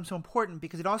consequence becomes so important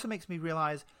because it also makes me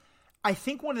realize. I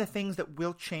think one of the things that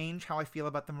will change how I feel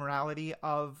about the morality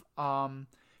of time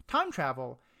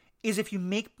travel is if you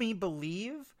make me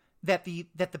believe that the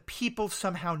people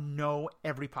somehow know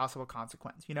every possible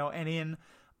consequence, and in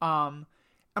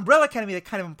Umbrella Academy they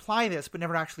kind of imply this, but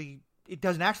it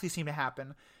doesn't actually seem to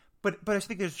happen. But I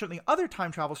think there's certainly other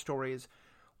time travel stories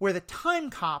where the time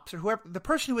cops or whoever, the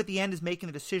person who at the end is making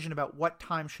the decision about what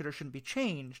time should or shouldn't be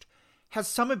changed, has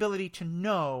some ability to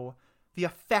know the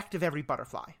effect of every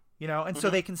butterfly. And so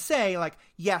they can say, like,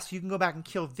 yes, you can go back and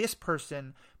kill this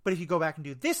person, but if you go back and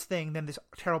do this thing, then this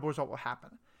terrible result will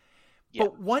happen. Yeah.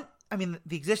 But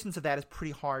the existence of that is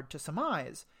pretty hard to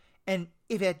surmise. And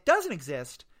if it doesn't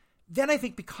exist, then I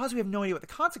think because we have no idea what the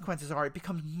consequences are, it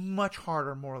becomes much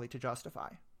harder morally to justify.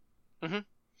 Mm-hmm.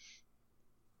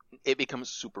 It becomes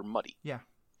super muddy. Yeah.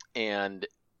 And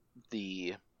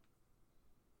the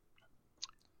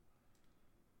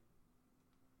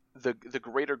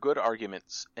greater good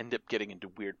arguments end up getting into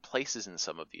weird places in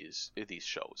some of these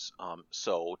shows.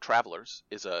 So Travelers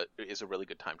is a really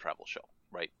good time travel show,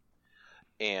 right?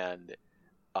 And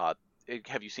have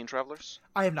you seen Travelers?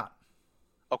 I have not.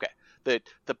 Okay. The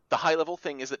high level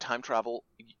thing is that time travel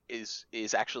is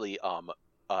actually a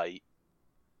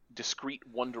discrete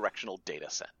one directional data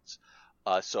sense.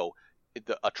 So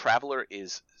a traveler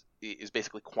is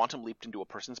basically quantum leaped into a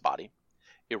person's body,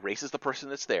 erases the person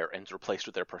that's there, and is replaced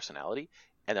with their personality,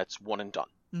 and that's one and done.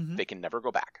 Mm-hmm. They can never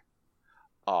go back.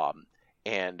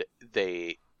 And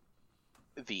the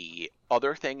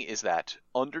other thing is that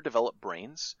underdeveloped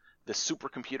brains, the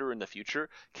supercomputer in the future,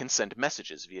 can send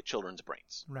messages via children's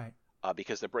brains. Right.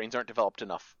 Because their brains aren't developed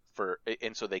enough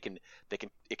and so it can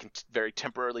very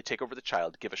temporarily take over the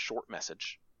child, give a short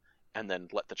message, and then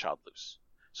let the child loose.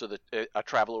 So that a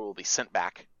traveler will be sent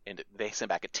back, and they send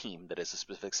back a team that has a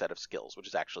specific set of skills, which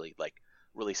is actually like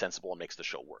really sensible and makes the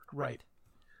show work. Right.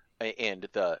 And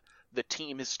the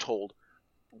team is told,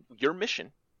 your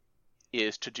mission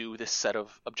is to do this set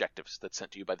of objectives that's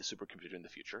sent to you by the supercomputer in the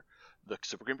future. The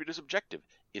supercomputer's objective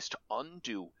is to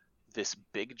undo this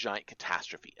big giant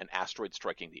catastrophe, an asteroid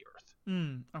striking the Earth.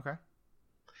 Okay.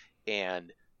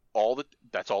 And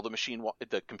that's all the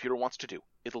computer wants to do.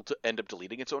 It'll end up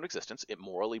deleting its own existence. It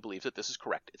morally believes that this is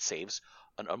correct. It saves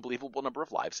an unbelievable number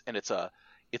of lives, and it's a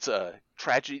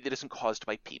tragedy that isn't caused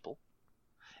by people,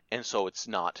 and so it's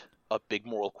not a big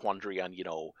moral quandary on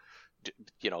do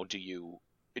you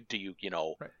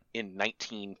right. in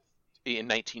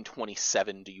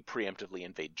 1927 do you preemptively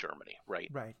invade Germany, right?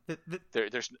 Right.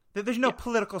 There's no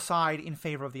political side in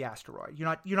favor of the asteroid. You're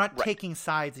not right. Taking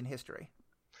sides in history.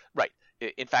 Right.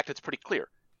 In fact, it's pretty clear.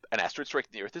 An asteroid striking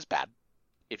the Earth is bad.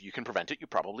 If you can prevent it, you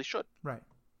probably should. Right.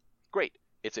 Great.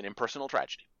 It's an impersonal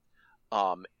tragedy.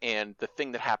 And the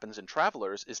thing that happens in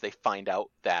Travelers is they find out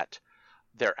that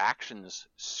their actions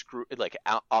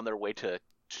on their way to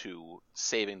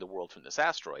saving the world from this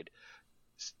asteroid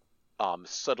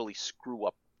subtly screw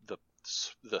up the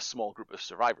small group of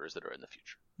survivors that are in the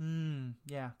future.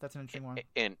 Yeah, that's an interesting one.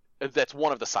 And that's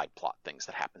one of the side plot things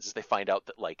that happens is they find out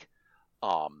that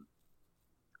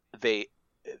they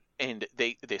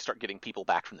start getting people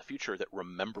back from the future that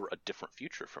remember a different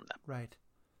future from them. Right.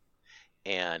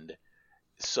 And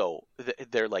so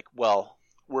they're like, well,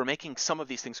 we're making some of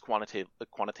these things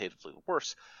quantitatively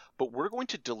worse, but we're going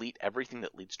to delete everything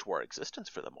that leads to our existence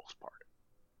for the most part.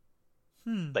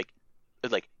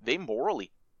 Like they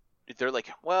morally, they're like,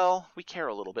 well, we care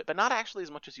a little bit, but not actually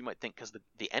as much as you might think, because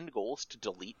the end goal is to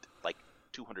delete like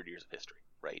 200 years of history,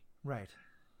 right? Right.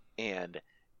 And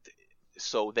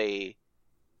so they,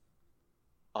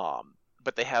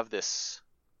 but they have this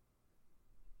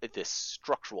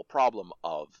structural problem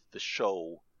of the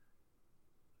show,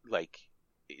 like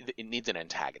it needs an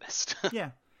antagonist.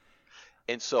 Yeah.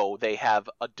 And so they have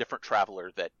a different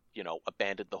traveler that,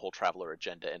 abandoned the whole traveler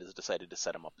agenda and has decided to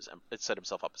set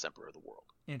himself up as emperor of the world.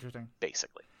 Interesting.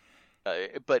 Basically.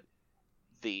 But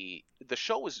the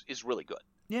show is really good.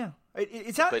 Yeah.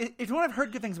 It's one I've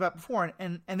heard good things about before,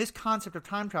 and this concept of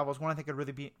time travel is one I think I'd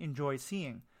really enjoy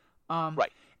seeing.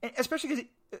 Right. Especially because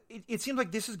it seems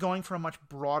like this is going for a much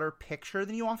broader picture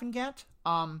than you often get.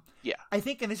 Yeah. I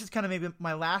think, and this is kind of maybe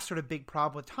my last sort of big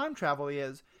problem with time travel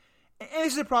is, and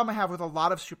this is a problem I have with a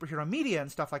lot of superhero media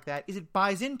and stuff like that, is it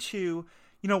buys into,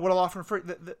 what I'll often refer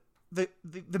to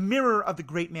the mirror of the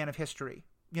great man of history,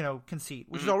 conceit,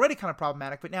 which is already kind of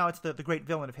problematic, but now it's the great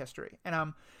villain of history.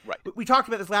 And right. We talked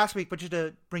about this last week, but just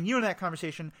to bring you into that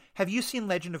conversation, have you seen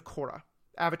Legend of Korra?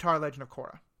 Avatar: Legend of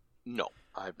Korra? No,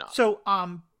 I have not. So,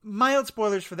 mild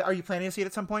spoilers for that. Are you planning to see it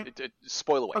at some point?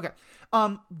 Spoil away. Okay.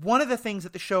 One of the things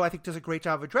that the show I think does a great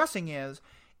job of addressing is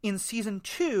in season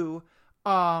 2,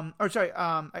 in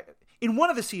one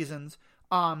of the seasons,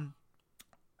 our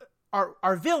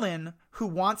villain who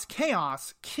wants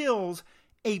chaos kills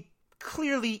a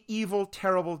clearly evil,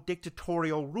 terrible,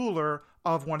 dictatorial ruler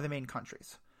of one of the main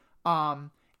countries. And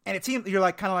it seems you're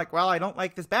kind of like, well, I don't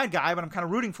like this bad guy, but I'm kind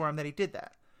of rooting for him that he did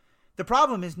that. The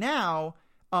problem is now,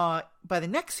 by the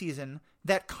next season,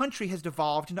 that country has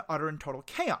devolved into utter and total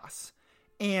chaos.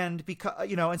 And because,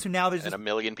 and so now there's... And 1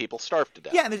 million people starved to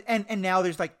death. Yeah, and now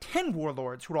there's like 10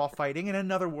 warlords who are all fighting, and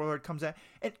another warlord comes out.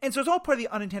 And so it's all part of the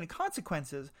unintended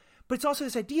consequences, but it's also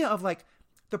this idea of like,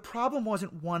 the problem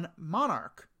wasn't one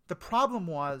monarch. The problem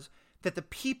was that the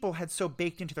people had so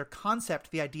baked into their concept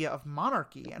the idea of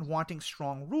monarchy and wanting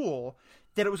strong rule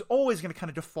that it was always going to kind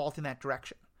of default in that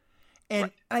direction. And,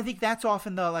 right. And I think that's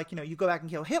often the, you go back and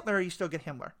kill Hitler, you still get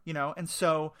Himmler, And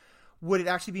so would it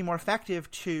actually be more effective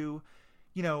to,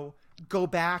 go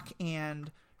back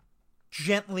and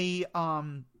gently,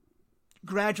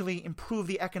 gradually improve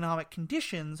the economic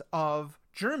conditions of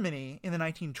Germany in the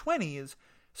 1920s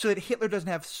so that Hitler doesn't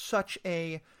have such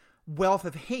a wealth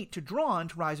of hate to draw on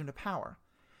to rise into power?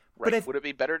 Right. Would it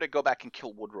be better to go back and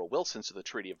kill Woodrow Wilson so the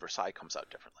Treaty of Versailles comes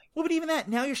out differently? Well, but even that,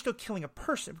 now you're still killing a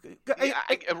person. Right.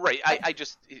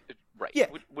 Yeah.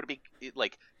 Would it be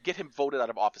like get him voted out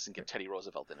of office and get Teddy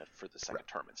Roosevelt in it for the second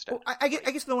term instead? Well, I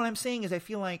guess what I'm saying is I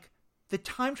feel like the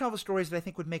time travel stories that I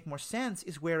think would make more sense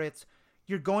is where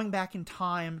you're going back in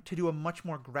time to do a much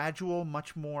more gradual,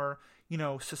 much more,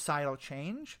 societal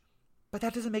change. But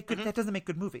that doesn't make good. That doesn't make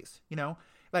good movies.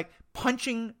 Like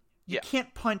punching. You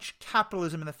can't punch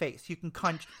capitalism in the face. You can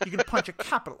punch a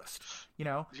capitalist,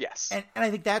 Yes. And I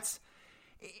think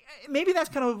maybe that's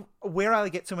kind of where I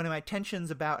get so many of my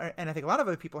tensions about, and I think a lot of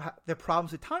other people have their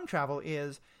problems with time travel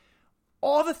is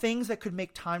all the things that could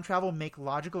make time travel make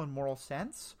logical and moral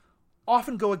sense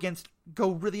often go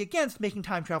really against making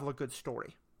time travel a good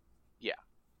story. Yeah.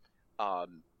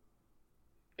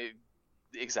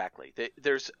 Exactly.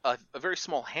 There's a very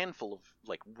small handful of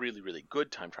like really, really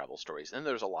good time travel stories, and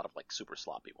there's a lot of like super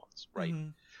sloppy ones, right?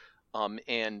 Mm-hmm.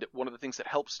 And one of the things that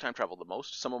helps time travel the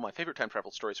most, some of my favorite time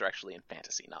travel stories are actually in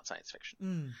fantasy, not science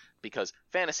fiction, because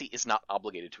fantasy is not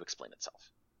obligated to explain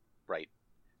itself, right?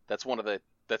 That's one of the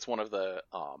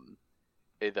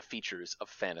features of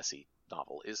fantasy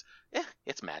novel is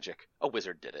it's magic. A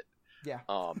wizard did it. Yeah.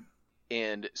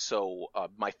 And so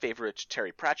my favorite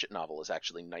Terry Pratchett novel is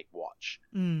actually Night Watch,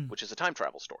 which is a time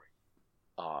travel story.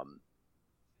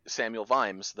 Samuel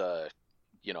Vimes, the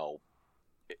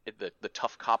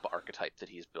tough cop archetype that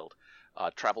he's built,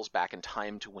 travels back in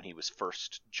time to when he was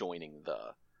first joining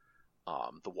the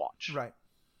Watch. Right.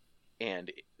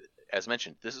 And as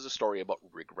mentioned, this is a story about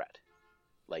regret,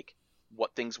 like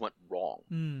what things went wrong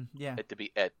at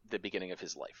the beginning of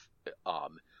his life.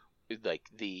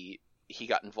 He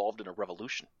got involved in a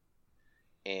revolution,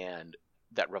 and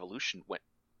that revolution went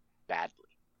badly.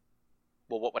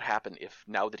 Well, what would happen if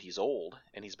now that he's old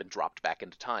and he's been dropped back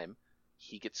into time,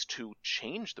 he gets to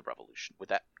change the revolution? Would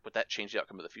that change the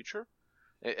outcome of the future?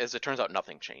 As it turns out,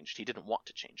 nothing changed. He didn't want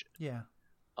to change it. Yeah.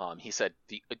 He said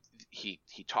he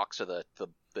talks to the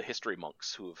history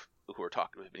monks who are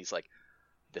talking to him, and he's like,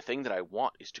 the thing that I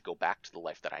want is to go back to the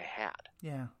life that I had.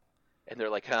 Yeah. And they're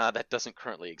like, that doesn't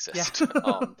currently exist.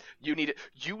 Yeah. You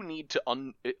need to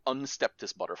unstep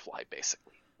this butterfly,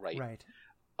 basically, right?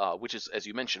 Right. Which is, as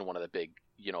you mentioned, one of the big,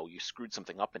 you screwed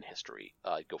something up in history,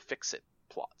 go fix it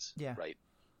plots, Yeah. right?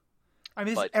 I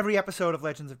mean, every episode of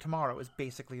Legends of Tomorrow is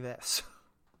basically this.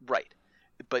 Right.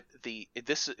 But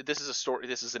this is a story.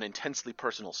 This is an intensely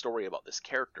personal story about this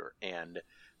character, and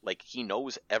like he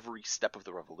knows every step of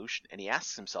the revolution, and he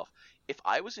asks himself, if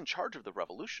I was in charge of the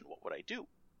revolution, what would I do?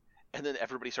 And then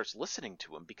everybody starts listening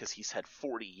to him because he's had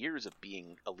 40 years of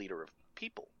being a leader of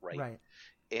people, right? Right.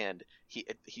 And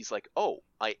he's like, oh,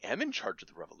 I am in charge of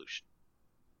the revolution.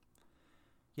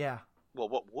 Yeah. Well,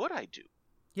 what would I do?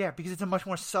 Yeah, because it's a much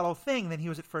more subtle thing than he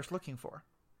was at first looking for.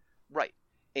 Right.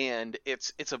 And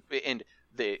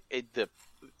the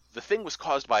thing was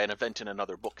caused by an event in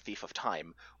another book, Thief of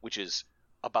Time, which is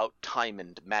about time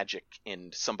and magic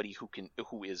and somebody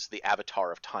who is the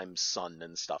avatar of Time's son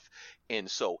and stuff.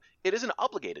 And so it isn't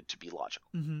obligated to be logical,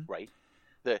 right?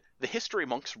 The history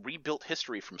monks rebuilt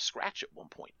history from scratch at one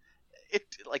point.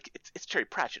 It's Terry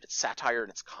Pratchett. It's satire and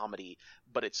it's comedy,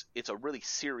 but it's a really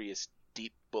serious,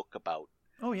 deep book about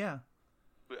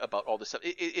about all this stuff.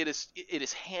 It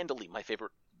is handily my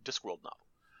favorite Discworld novel.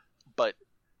 But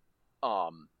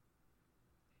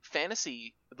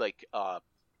fantasy, like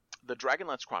the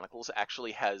Dragonlance Chronicles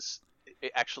actually has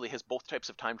both types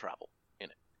of time travel in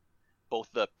it. Both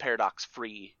the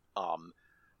paradox-free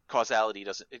causality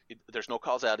there's no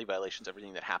causality violations.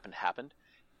 Everything that happened,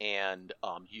 and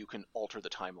you can alter the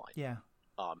timeline. Yeah.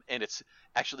 And it's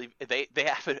actually they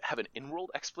have an in-world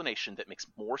explanation that makes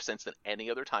more sense than any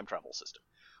other time travel system,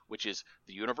 which is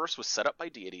the universe was set up by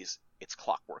deities. It's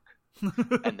clockwork,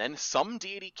 and then some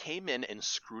deity came in and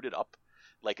screwed it up.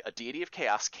 Like a deity of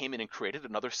chaos came in and created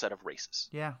another set of races.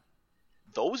 Yeah.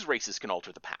 Those races can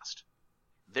alter the past.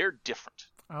 They're different.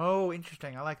 Oh,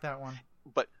 interesting. I like that one.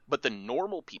 But the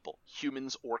normal people,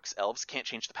 humans, orcs, elves, can't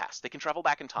change the past. They can travel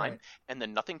back in time, and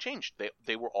then nothing changed.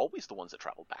 They were always the ones that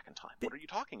traveled back in time. What are you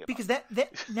talking about? Because that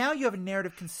now you have a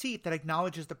narrative conceit that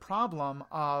acknowledges the problem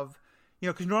of,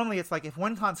 because normally it's like if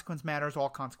one consequence matters, all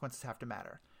consequences have to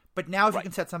matter. But now if you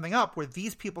can set something up where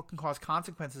these people can cause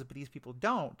consequences, but these people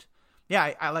don't.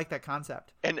 Yeah, I like that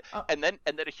concept. And then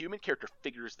a human character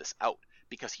figures this out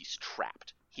because he's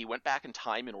trapped. He went back in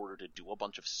time in order to do a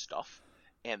bunch of stuff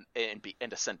and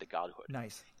ascend to godhood.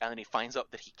 Nice. And then he finds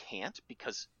out that he can't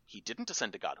because he didn't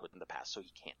ascend to godhood in the past, so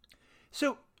he can't.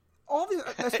 So all these,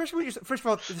 especially when first of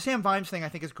all, the Sam Vimes thing I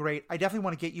think is great. I definitely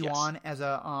want to get you on as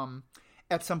a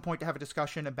at some point to have a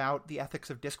discussion about the ethics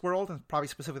of Discworld and probably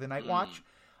specifically the Night Watch.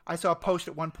 I saw a post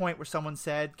at one point where someone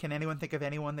said, can anyone think of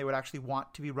anyone they would actually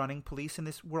want to be running police in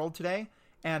this world today?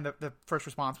 And the first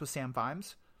response was Sam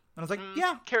Vimes. And I was like,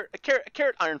 yeah.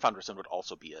 Carrot Iron Founderson would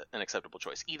also be an acceptable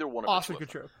choice. Either one of them. Also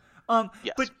true.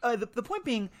 Yes. But the point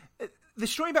being, the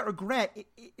story about regret,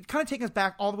 it kind of takes us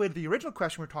back all the way to the original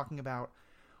question we were talking about.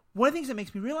 One of the things that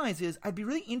makes me realize is I'd be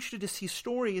really interested to see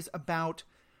stories about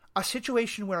a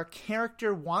situation where a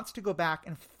character wants to go back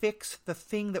and fix the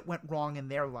thing that went wrong in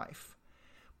their life.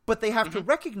 But they have to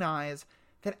recognize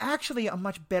that actually a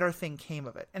much better thing came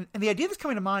of it. And the idea that's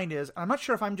coming to mind is, I'm not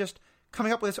sure if I'm just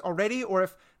coming up with this already or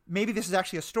if maybe this is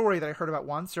actually a story that I heard about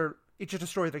once or it's just a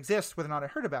story that exists whether or not I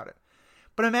heard about it.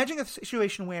 But imagine a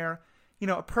situation where,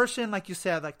 a person, like you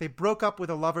said, like they broke up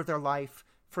with a lover of their life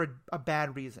for a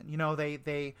bad reason.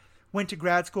 They went to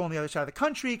grad school on the other side of the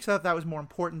country because that was more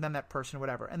important than that person or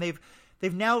whatever. And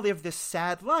they've now lived this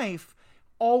sad life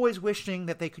always wishing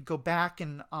that they could go back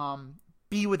and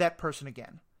be with that person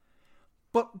again.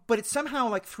 But it's somehow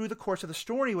like through the course of the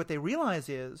story, what they realize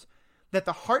is that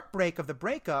the heartbreak of the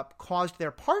breakup caused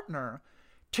their partner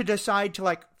to decide to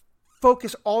like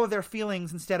focus all of their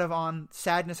feelings instead of on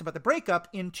sadness about the breakup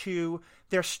into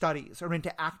their studies or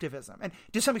into activism. And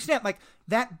to some extent, like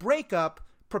that breakup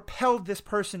propelled this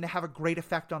person to have a great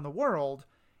effect on the world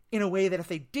in a way that if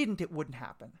they didn't, it wouldn't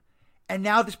happen. And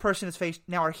now this person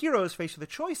now our hero is faced with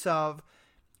the choice of,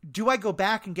 do I go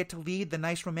back and get to lead the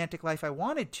nice romantic life I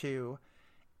wanted to,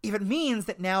 if it means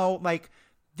that now, like,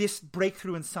 this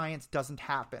breakthrough in science doesn't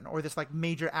happen, or this, like,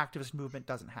 major activist movement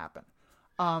doesn't happen?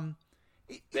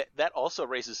 That also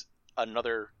raises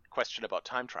another question about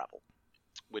time travel,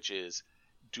 which is,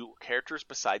 do characters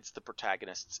besides the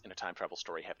protagonists in a time travel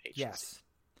story have agency?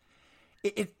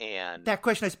 Yes. And that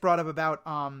question I just brought up about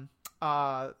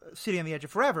City on the Edge of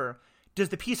Forever, does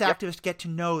the peace activist get to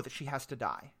know that she has to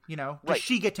die? Does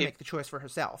she get to make the choice for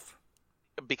herself?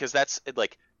 Because that's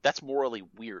morally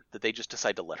weird that they just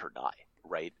decide to let her die,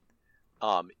 right?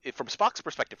 From Spock's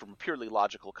perspective, from a purely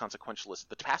logical consequentialist,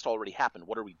 the past already happened.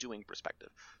 What are we doing perspective?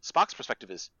 Spock's perspective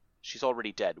is she's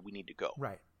already dead. We need to go.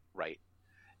 Right.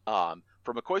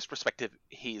 From McCoy's perspective,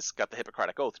 he's got the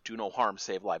Hippocratic Oath: do no harm,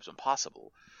 save lives when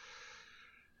possible.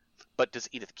 But does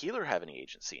Edith Keeler have any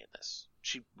agency in this?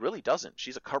 She really doesn't.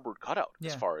 She's a cardboard cutout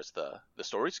as far as the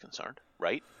story's concerned,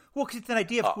 right? Well, because it's an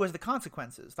idea of who has the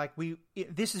consequences. Like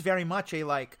this is very much a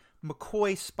like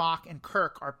McCoy, Spock, and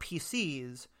Kirk are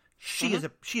PCs. She's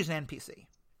an NPC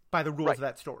by the rules of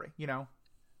that story, you know.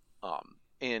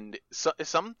 And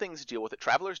some things deal with it.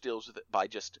 Travelers deals with it by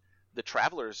just the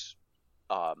Travelers.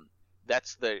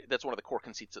 That's one of the core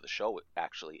conceits of the show.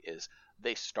 Actually, is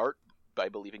they start by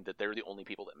believing that they're the only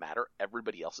people that matter.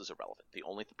 Everybody else is irrelevant. The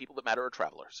only people that matter are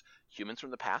Travelers. Humans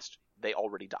from the past, they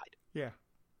already died. Yeah.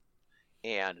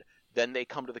 And then they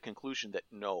come to the conclusion that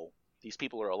no, these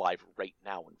people are alive right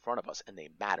now in front of us, and they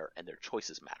matter, and their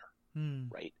choices matter.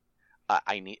 Right?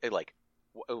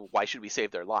 Why should we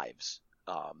save their lives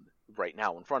right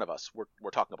now in front of us?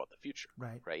 We're talking about the future.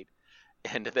 Right?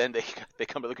 And then they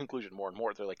come to the conclusion more and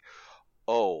more. They're like,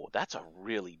 oh, that's a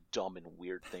really dumb and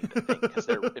weird thing to think, because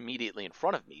they're immediately in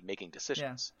front of me making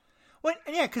decisions. Well,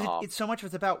 yeah, because it's so much of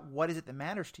it's about what is it that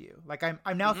matters to you. Like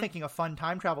I'm now thinking a fun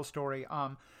time travel story.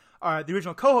 The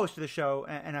original co-host of the show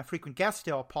and a frequent guest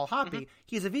still, Paul Hoppy,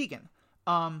 he's a vegan.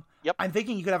 I'm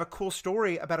thinking you could have a cool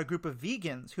story about a group of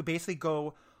vegans who basically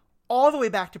go all the way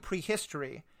back to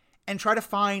prehistory and try to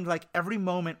find like every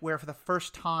moment where for the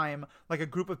first time like a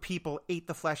group of people ate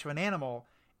the flesh of an animal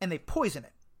and they poison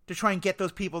it to try and get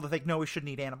those people to think, no, we shouldn't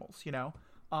eat animals, you know?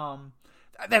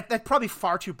 That's probably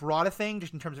far too broad a thing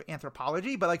just in terms of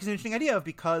anthropology, but like it's an interesting idea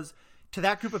because to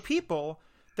that group of people,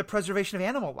 the preservation of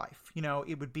animal life, you know,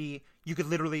 it would be, you could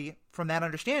literally, from that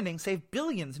understanding, save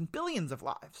billions and billions of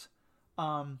lives.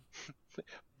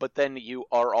 But then you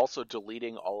are also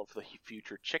deleting all of the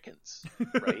future chickens,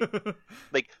 right?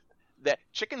 Like, that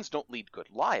chickens don't lead good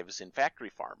lives in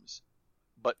factory farms,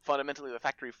 but fundamentally the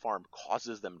factory farm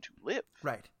causes them to live.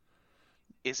 Right.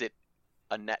 Is it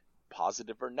a net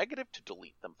positive or negative to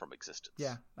delete them from existence?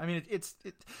 Yeah. I mean,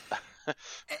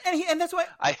 and that's why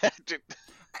I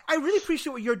really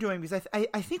appreciate what you're doing, because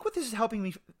I think what this is helping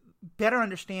me better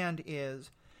understand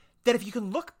is that if you can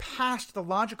look past the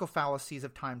logical fallacies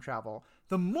of time travel,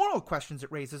 the moral questions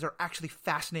it raises are actually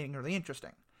fascinating and really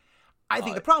interesting. I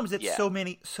think the problem is that so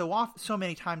many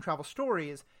time travel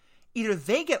stories, either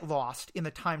they get lost in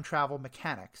the time travel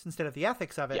mechanics instead of the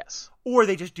ethics of it, or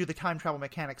they just do the time travel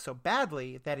mechanics so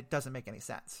badly that it doesn't make any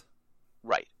sense.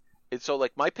 Right. And so,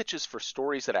 like, my pitch is for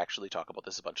stories that actually talk about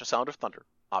this a bunch. A Sound of Thunder,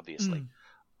 obviously.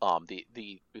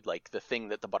 The thing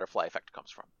that the butterfly effect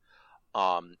comes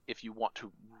from. If you want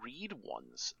to read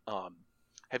ones,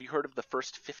 have you heard of the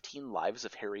first 15 lives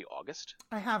of Harry August?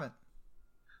 I haven't.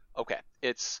 Okay.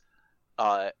 It's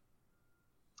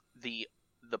the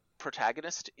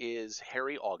protagonist is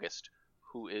Harry August,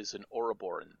 who is an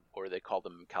Ouroboran, or they call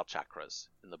them Kalchakras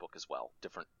in the book as well.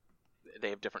 They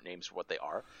have different names for what they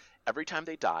are. Every time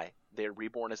they die, they are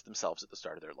reborn as themselves at the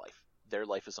start of their life. Their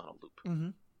life is on a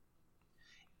loop.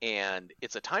 And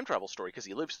it's a time travel story because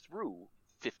he lives through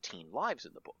 15 lives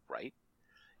in the book, right?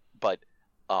 But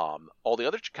all the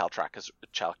other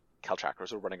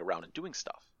Kalchakras are running around and doing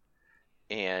stuff.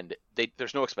 And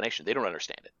there's no explanation. They don't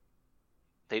understand it.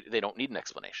 They don't need an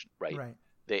explanation, right?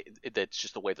 That's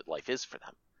just the way that life is for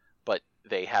them. But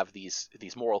they have these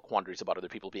moral quandaries about other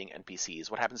people being NPCs.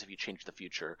 What happens if you change the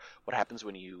future? What happens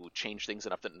when you change things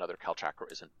enough that another Kalchakra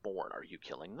isn't born? Are you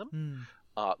killing them?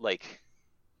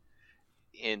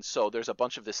 And so there's a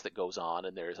bunch of this that goes on,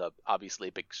 and there's obviously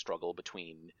a big struggle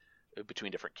between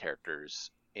different characters,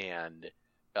 and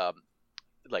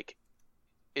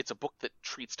it's a book that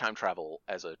treats time travel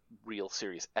as a real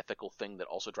serious ethical thing that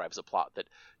also drives a plot that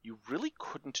you really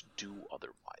couldn't do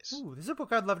otherwise. Ooh, this is a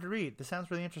book I'd love to read. This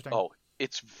sounds really interesting. Oh,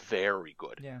 it's very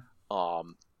good. Yeah.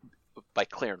 By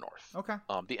Claire North. Okay.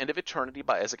 The End of Eternity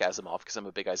by Isaac Asimov, because I'm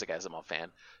a big Isaac Asimov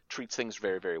fan, treats things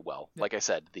very, very well. Yeah. Like I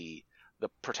said, the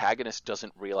protagonist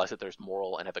doesn't realize that there's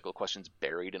moral and ethical questions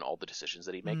buried in all the decisions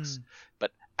that he makes,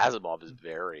 but Asimov is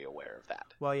very aware of that.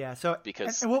 Well, yeah. So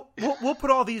because and we'll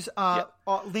put all these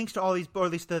links to all these, or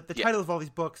at least the title of all these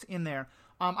books in there.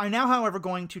 I'm now, however,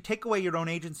 going to take away your own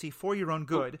agency for your own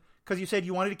good, because you said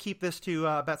you wanted to keep this to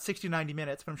about 60 to 90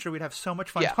 minutes, but I'm sure we'd have so much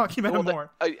fun talking about it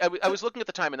more. I was looking at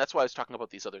the time, and that's why I was talking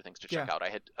about these other things to check out. I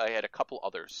had a couple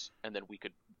others, and then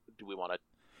do we want to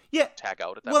tag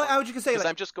out at that point? I was just going to say, because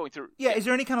I'm just going through. Yeah, is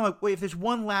there any kind of if there's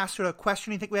one last sort of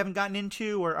question you think we haven't gotten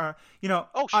into, or I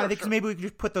think maybe we could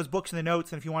just put those books in the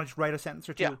notes, and if you want to just write a sentence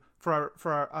or two for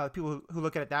our people who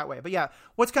look at it that way. But yeah,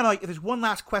 what's kind of if there's one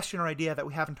last question or idea that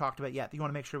we haven't talked about yet that you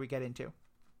want to make sure we get into?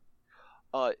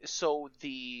 So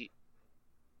the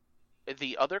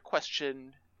other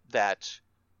question that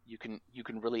you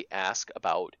can really ask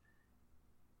about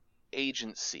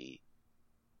agency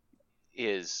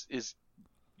is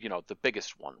the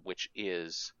biggest one, which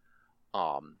is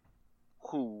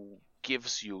who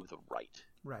gives you the right.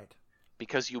 Right.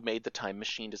 Because you made the time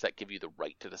machine, does that give you the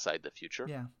right to decide the future?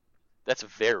 Yeah. That's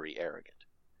very arrogant.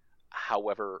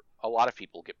 However, a lot of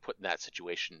people get put in that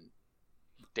situation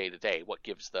day to day. What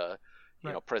gives the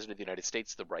President of the United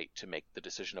States the right to make the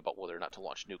decision about whether or not to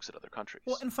launch nukes at other countries?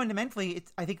 Well, and fundamentally,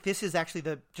 I think this is actually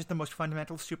just the most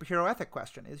fundamental superhero ethic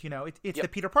question. Is it's the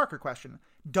Peter Parker question: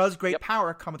 does great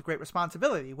power come with great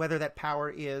responsibility? Whether that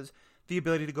power is the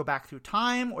ability to go back through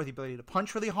time, or the ability to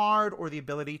punch really hard, or the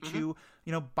ability to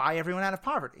buy everyone out of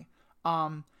poverty.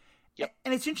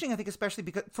 And it's interesting, I think, especially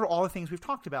because for all the things we've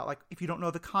talked about, like if you don't know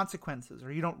the consequences,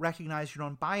 or you don't recognize your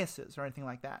own biases, or anything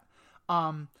like that.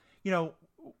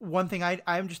 One thing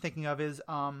I'm just thinking of is,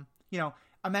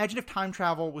 imagine if time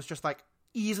travel was just like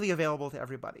easily available to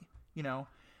everybody.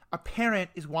 A parent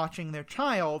is watching their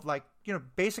child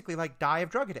basically die of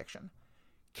drug addiction.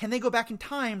 Can they go back in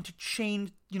time to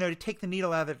change, to take the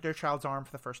needle out of their child's arm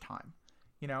for the first time?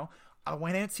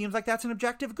 When it seems like that's an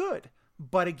objective good.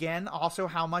 But again, also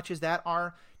how much is that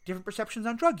our different perceptions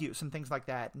on drug use and things like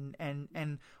that?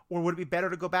 And or would it be better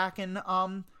to go back and,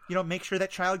 make sure that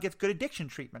child gets good addiction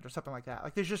treatment or something like that?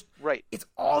 Like there's just, it's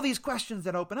all these questions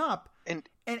that open up. And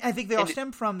I think they all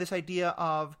stem from this idea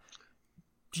of,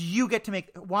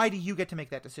 why do you get to make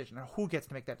that decision, or who gets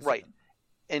to make that decision? Right.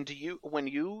 And when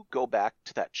you go back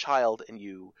to that child and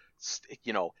you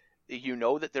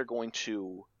know that they're going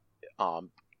to,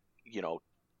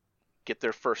 get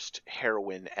their first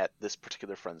heroin at this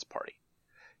particular friend's party.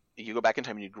 You go back in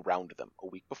time and you ground them a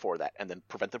week before that and then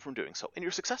prevent them from doing so. And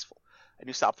you're successful. And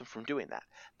you stop them from doing that.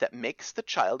 That makes the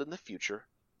child in the future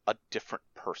a different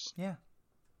person. Yeah.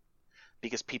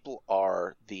 Because people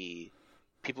are the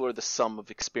sum of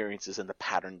experiences and the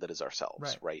pattern that is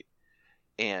ourselves, right?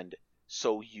 And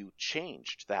so you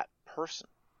changed that person.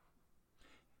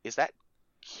 Is that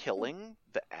killing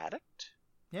the addict?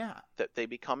 Yeah. That they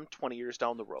become 20 years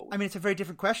down the road? I mean, it's a very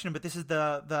different question, but this is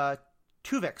the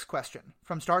Tuvix question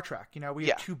from Star Trek. We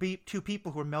have two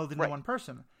people who are melded into one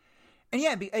person.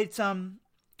 And it's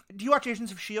do you watch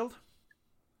Agents of S.H.I.E.L.D.?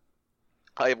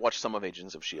 I have watched some of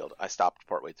Agents of S.H.I.E.L.D. I stopped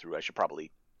partway through. I should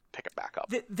probably pick it back up.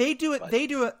 They do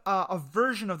a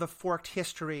version of the forked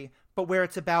history, but where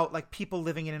it's about people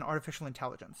living in an artificial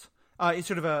intelligence. It's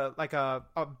sort of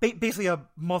basically an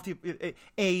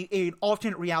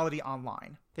alternate reality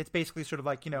online. It's basically sort of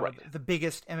the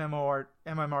biggest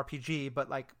MMORPG, but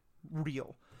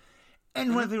real.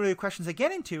 And one of the really questions I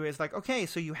get into is okay,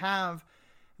 so you have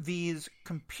these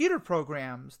computer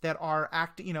programs that are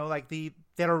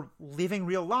that are living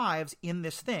real lives in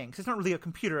this thing. 'Cause it's not really a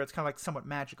computer; it's kind of somewhat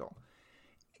magical.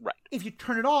 Right. If you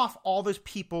turn it off, all those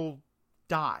people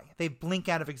die. They blink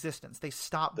out of existence. They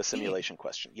stop. The simulation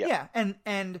question. Yeah. Yeah,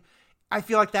 and I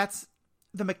feel like that's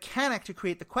the mechanic to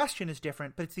create the question is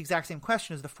different, but it's the exact same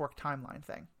question as the forked timeline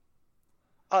thing.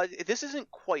 This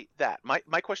isn't quite that. My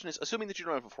question is, assuming that you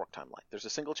don't have a forked timeline, there's a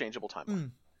single changeable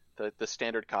timeline. The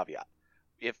standard caveat.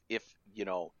 If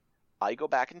I go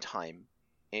back in time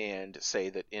and say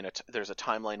that there's a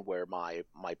timeline where my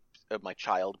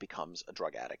child becomes a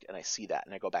drug addict, and I see that,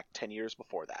 and I go back 10 years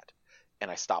before that, and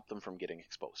I stop them from getting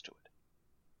exposed to it.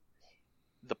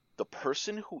 The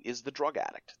person who is the drug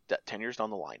addict, that 10 years down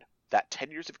the line, that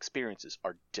 10 years of experiences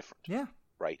are different. Yeah.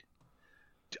 Right?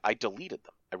 I deleted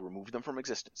them. I removed them from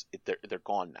existence. They're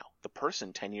gone now. The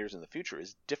person 10 years in the future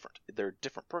is different. They're a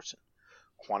different person,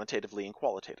 quantitatively and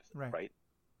qualitatively. Right?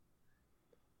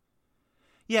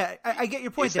 Yeah, I get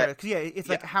your point there. Because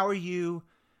it's how are you,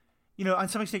 on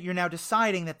some extent, you're now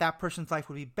deciding that person's life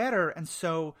would be better, and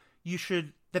so you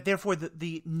should. That therefore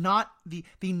the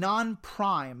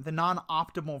non-prime, the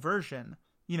non-optimal version,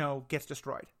 gets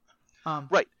destroyed.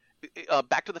 Right.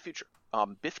 Back to the Future.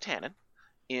 Biff Tannen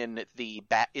in the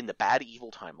Bad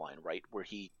Evil timeline, right, where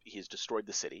he has destroyed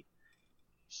the city.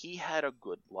 He had a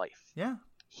good life. Yeah.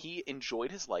 He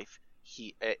enjoyed his life.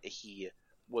 He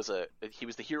was the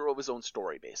hero of his own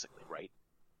story, basically, right?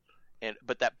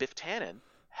 But that Biff Tannen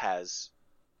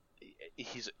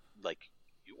he's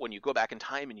when you go back in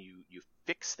time and you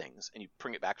fix things and you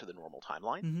bring it back to the normal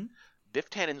timeline, Biff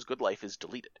Tannen's good life is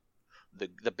deleted.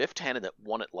 The Biff Tannen that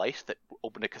won at life, that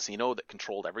opened a casino, that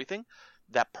controlled everything,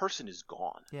 that person is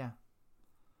gone. Yeah.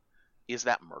 Is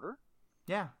that murder?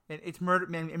 Yeah, it's murder,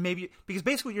 and maybe because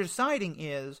basically what you're deciding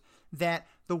is that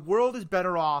the world is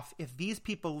better off if these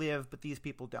people live, but these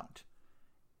people don't.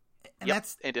 And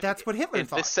that's what Hitler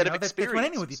thought. This set of that's what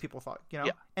any of these people thought.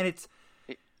 And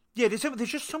there's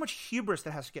just so much hubris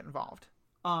that has to get involved.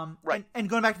 Right. And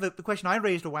going back to the question I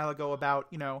raised a while ago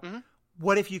about,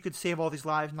 what if you could save all these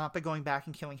lives not by going back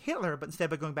and killing Hitler, but instead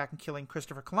by going back and killing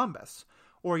Christopher Columbus?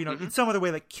 Or, in some other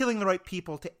way, like killing the right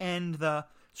people to end the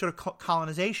sort of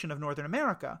colonization of Northern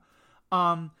America.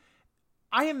 I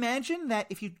imagine that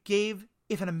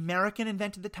if an American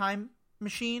invented the time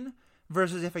machine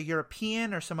versus if a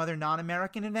European or some other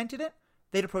non-American invented it,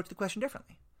 they'd approach the question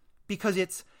differently. Because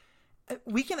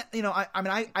we can,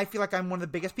 I feel like I'm one of the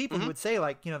biggest people who would say,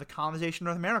 like, the colonization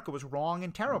of North America was wrong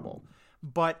and terrible.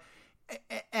 But,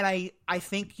 and I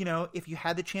think, if you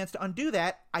had the chance to undo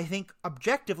that, I think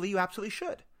objectively you absolutely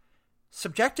should.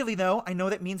 Subjectively, though, I know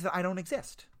that means that I don't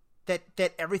exist.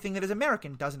 That everything that is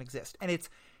American doesn't exist. And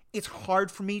it's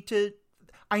hard for me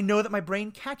I know that my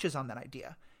brain catches on that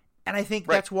idea. And I think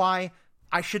that's why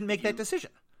I shouldn't make that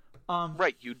decision.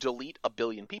 Right. You delete a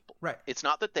billion people. Right. It's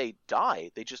not that they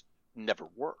die. They just never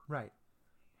were. Right.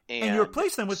 And you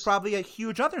replace them with probably a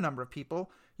huge other number of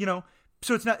people,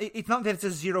 so it's not that it's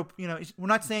a zero, we're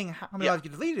not saying how many lives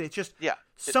get deleted. It's just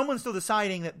someone's still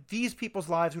deciding that these people's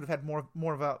lives would have had more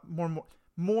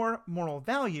moral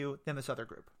value than this other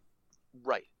group.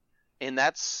 Right. And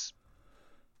that's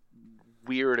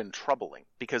weird and troubling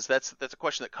because that's a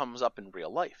question that comes up in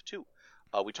real life too.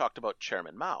 We talked about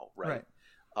Chairman Mao, right?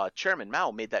 Chairman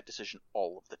Mao made that decision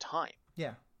all of the time.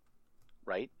 Yeah.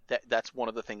 Right? That's one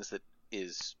of the things that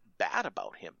is bad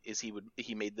about him is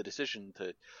he made the decision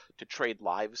to trade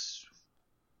lives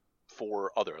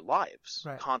for other lives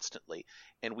constantly,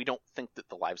 and we don't think that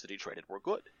the lives that he traded were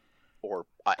good. Or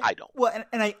I don't. Well,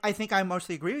 and I think I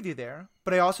mostly agree with you there,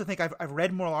 but I also think I've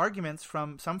read moral arguments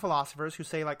from some philosophers who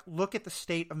say, like, look at the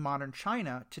state of modern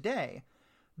China today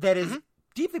that is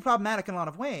deeply problematic in a lot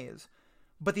of ways,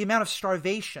 but the amount of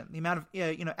starvation, the amount of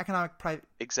economic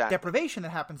deprivation that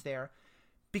happens there,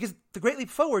 because the Great Leap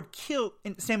Forward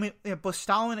both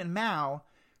Stalin and Mao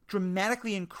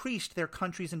dramatically increased their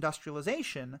country's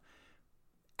industrialization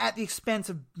at the expense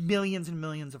of millions and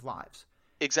millions of lives.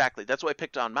 Exactly. That's why I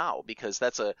picked on Mao, because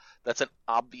that's an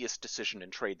obvious decision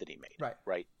in trade that he made.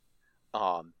 Right.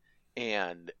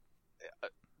 And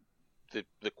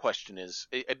the question is,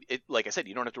 like I said,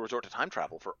 you don't have to resort to time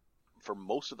travel for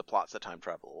most of the plots that time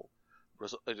travel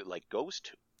goes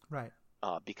to. Right.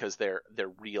 Because they're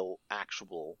real,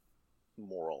 actual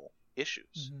moral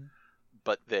issues.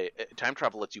 But time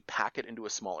travel lets you pack it into a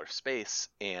smaller space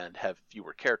and have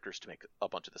fewer characters to make a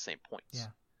bunch of the same points.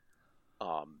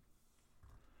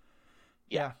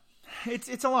 Yeah.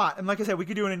 It's a lot. And like I said, we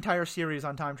could do an entire series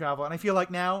on time travel. And I feel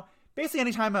like now, basically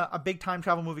anytime a big time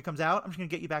travel movie comes out, I'm just going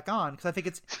to get you back on. Because I think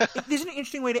there's an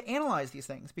interesting way to analyze these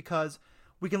things. Because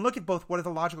we can look at both what are the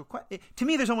logical questions. To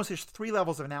me, there's three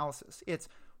levels of analysis. It's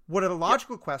what are the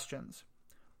logical questions?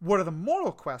 What are the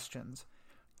moral questions?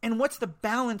 And what's the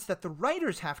balance that the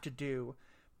writers have to do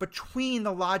between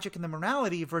the logic and the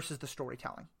morality versus the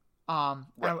storytelling? I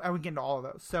would get into all of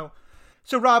those.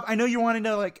 So Rob, I know you wanted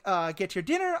to get to your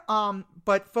dinner,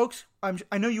 but folks,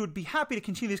 I know you would be happy to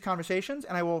continue these conversations,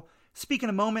 and I will speak in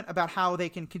a moment about how they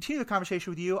can continue the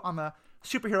conversation with you on the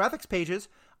Superhero Ethics pages.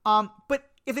 But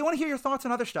if they want to hear your thoughts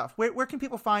on other stuff, where can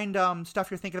people find stuff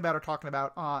you're thinking about or talking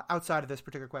about outside of this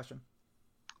particular question?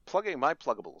 Plugging my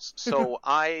pluggables. So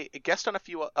I guest on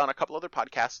a couple other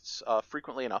podcasts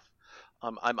frequently enough.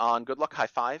 I'm on Good Luck High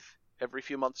Five every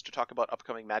few months to talk about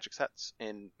upcoming Magic sets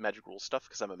and Magic Rules stuff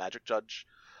because I'm a Magic judge.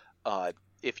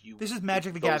 This is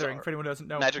Magic the Gathering, for anyone who doesn't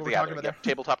know. Magic the Gathering,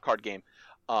 tabletop card game.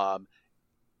 Don't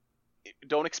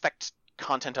expect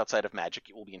content outside of Magic.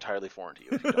 It will be entirely foreign to you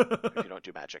if you don't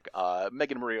do Magic.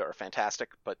 Meg and Maria are fantastic,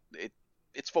 but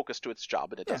it's focused to its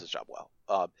job and it does its job well.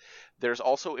 There's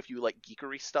also, if you like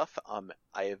geekery stuff,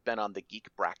 I have been on the Geek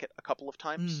Bracket a couple of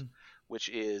times, which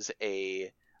is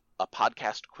a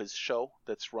podcast quiz show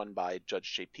that's run by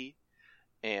Judge JP,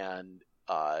 and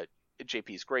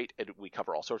JP's great, and we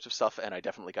cover all sorts of stuff, and I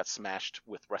definitely got smashed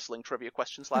with wrestling trivia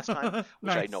questions last time,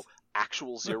 which I know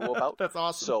actual zero about. That's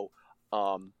awesome. So,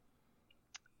 and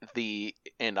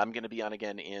I'm going to be on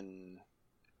again in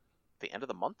the end of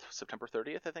the month, September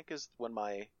 30th, I think is when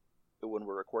we're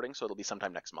recording, so it'll be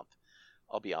sometime next month.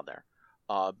 I'll be on there.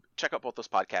 Check out both those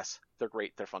podcasts. They're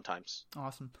great. They're fun times.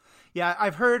 Awesome. Yeah,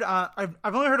 I've heard. I've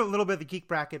only heard a little bit of the Geek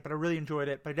Bracket, but I really enjoyed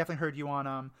it. But I definitely heard you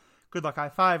on Good Luck High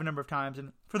Five a number of times.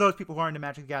 And for those people who are into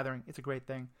Magic the Gathering, it's a great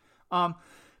thing.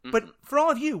 But for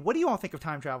all of you, what do you all think of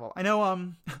time travel? I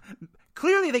know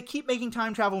clearly they keep making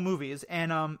time travel movies,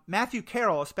 and Matthew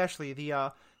Carroll, especially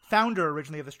the founder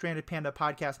originally of the Stranded Panda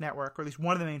Podcast Network, or at least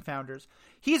one of the main founders,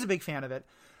 he's a big fan of it.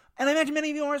 And I imagine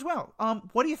many of you are as well.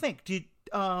 What do you think? Do you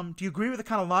agree with the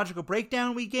kind of logical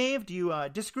breakdown we gave? Do you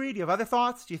disagree? Do you have other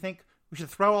thoughts? Do you think we should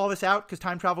throw all this out because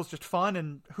time travel is just fun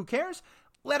and who cares,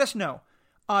 let us know.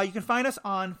 You can find us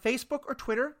on Facebook or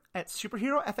Twitter at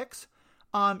Superhero Ethics.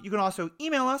 You can also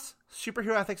email us,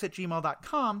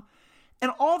 superheroethics@gmail.com.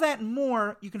 And all that and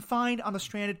more you can find on the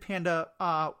Stranded Panda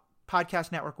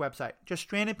Podcast Network website, just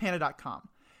strandedpanda.com.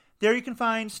 There you can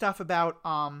find stuff about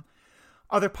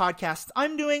other podcasts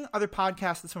I'm doing, other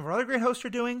podcasts that some of our other great hosts are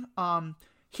doing.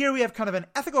 Here we have kind of an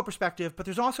ethical perspective, but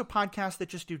there's also podcasts that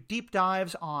just do deep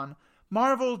dives on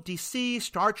Marvel, DC,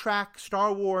 Star Trek,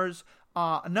 Star Wars,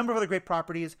 a number of other great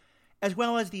properties, as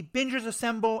well as the Bingers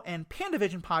Assemble and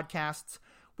PandaVision podcasts,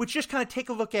 which just kind of take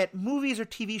a look at movies or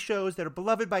TV shows that are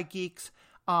beloved by geeks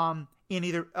in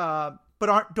either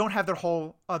but don't have their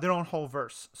own whole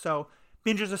verse. So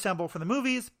Bingers Assemble for the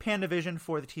movies, PandaVision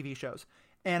for the TV shows.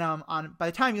 And by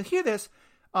the time you hear this,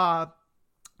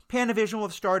 PandaVision will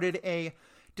have started a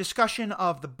discussion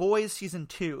of The Boys Season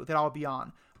 2 that I'll be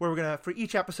on, where we're going to, for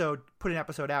each episode, put an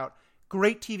episode out.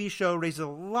 Great TV show, raises a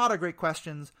lot of great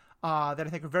questions that I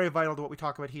think are very vital to what we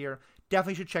talk about here.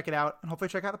 Definitely should check it out, and hopefully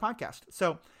check out the podcast.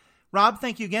 So, Rob,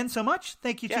 thank you again so much.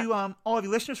 Thank you to all of you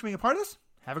listeners for being a part of this.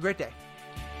 Have a great day.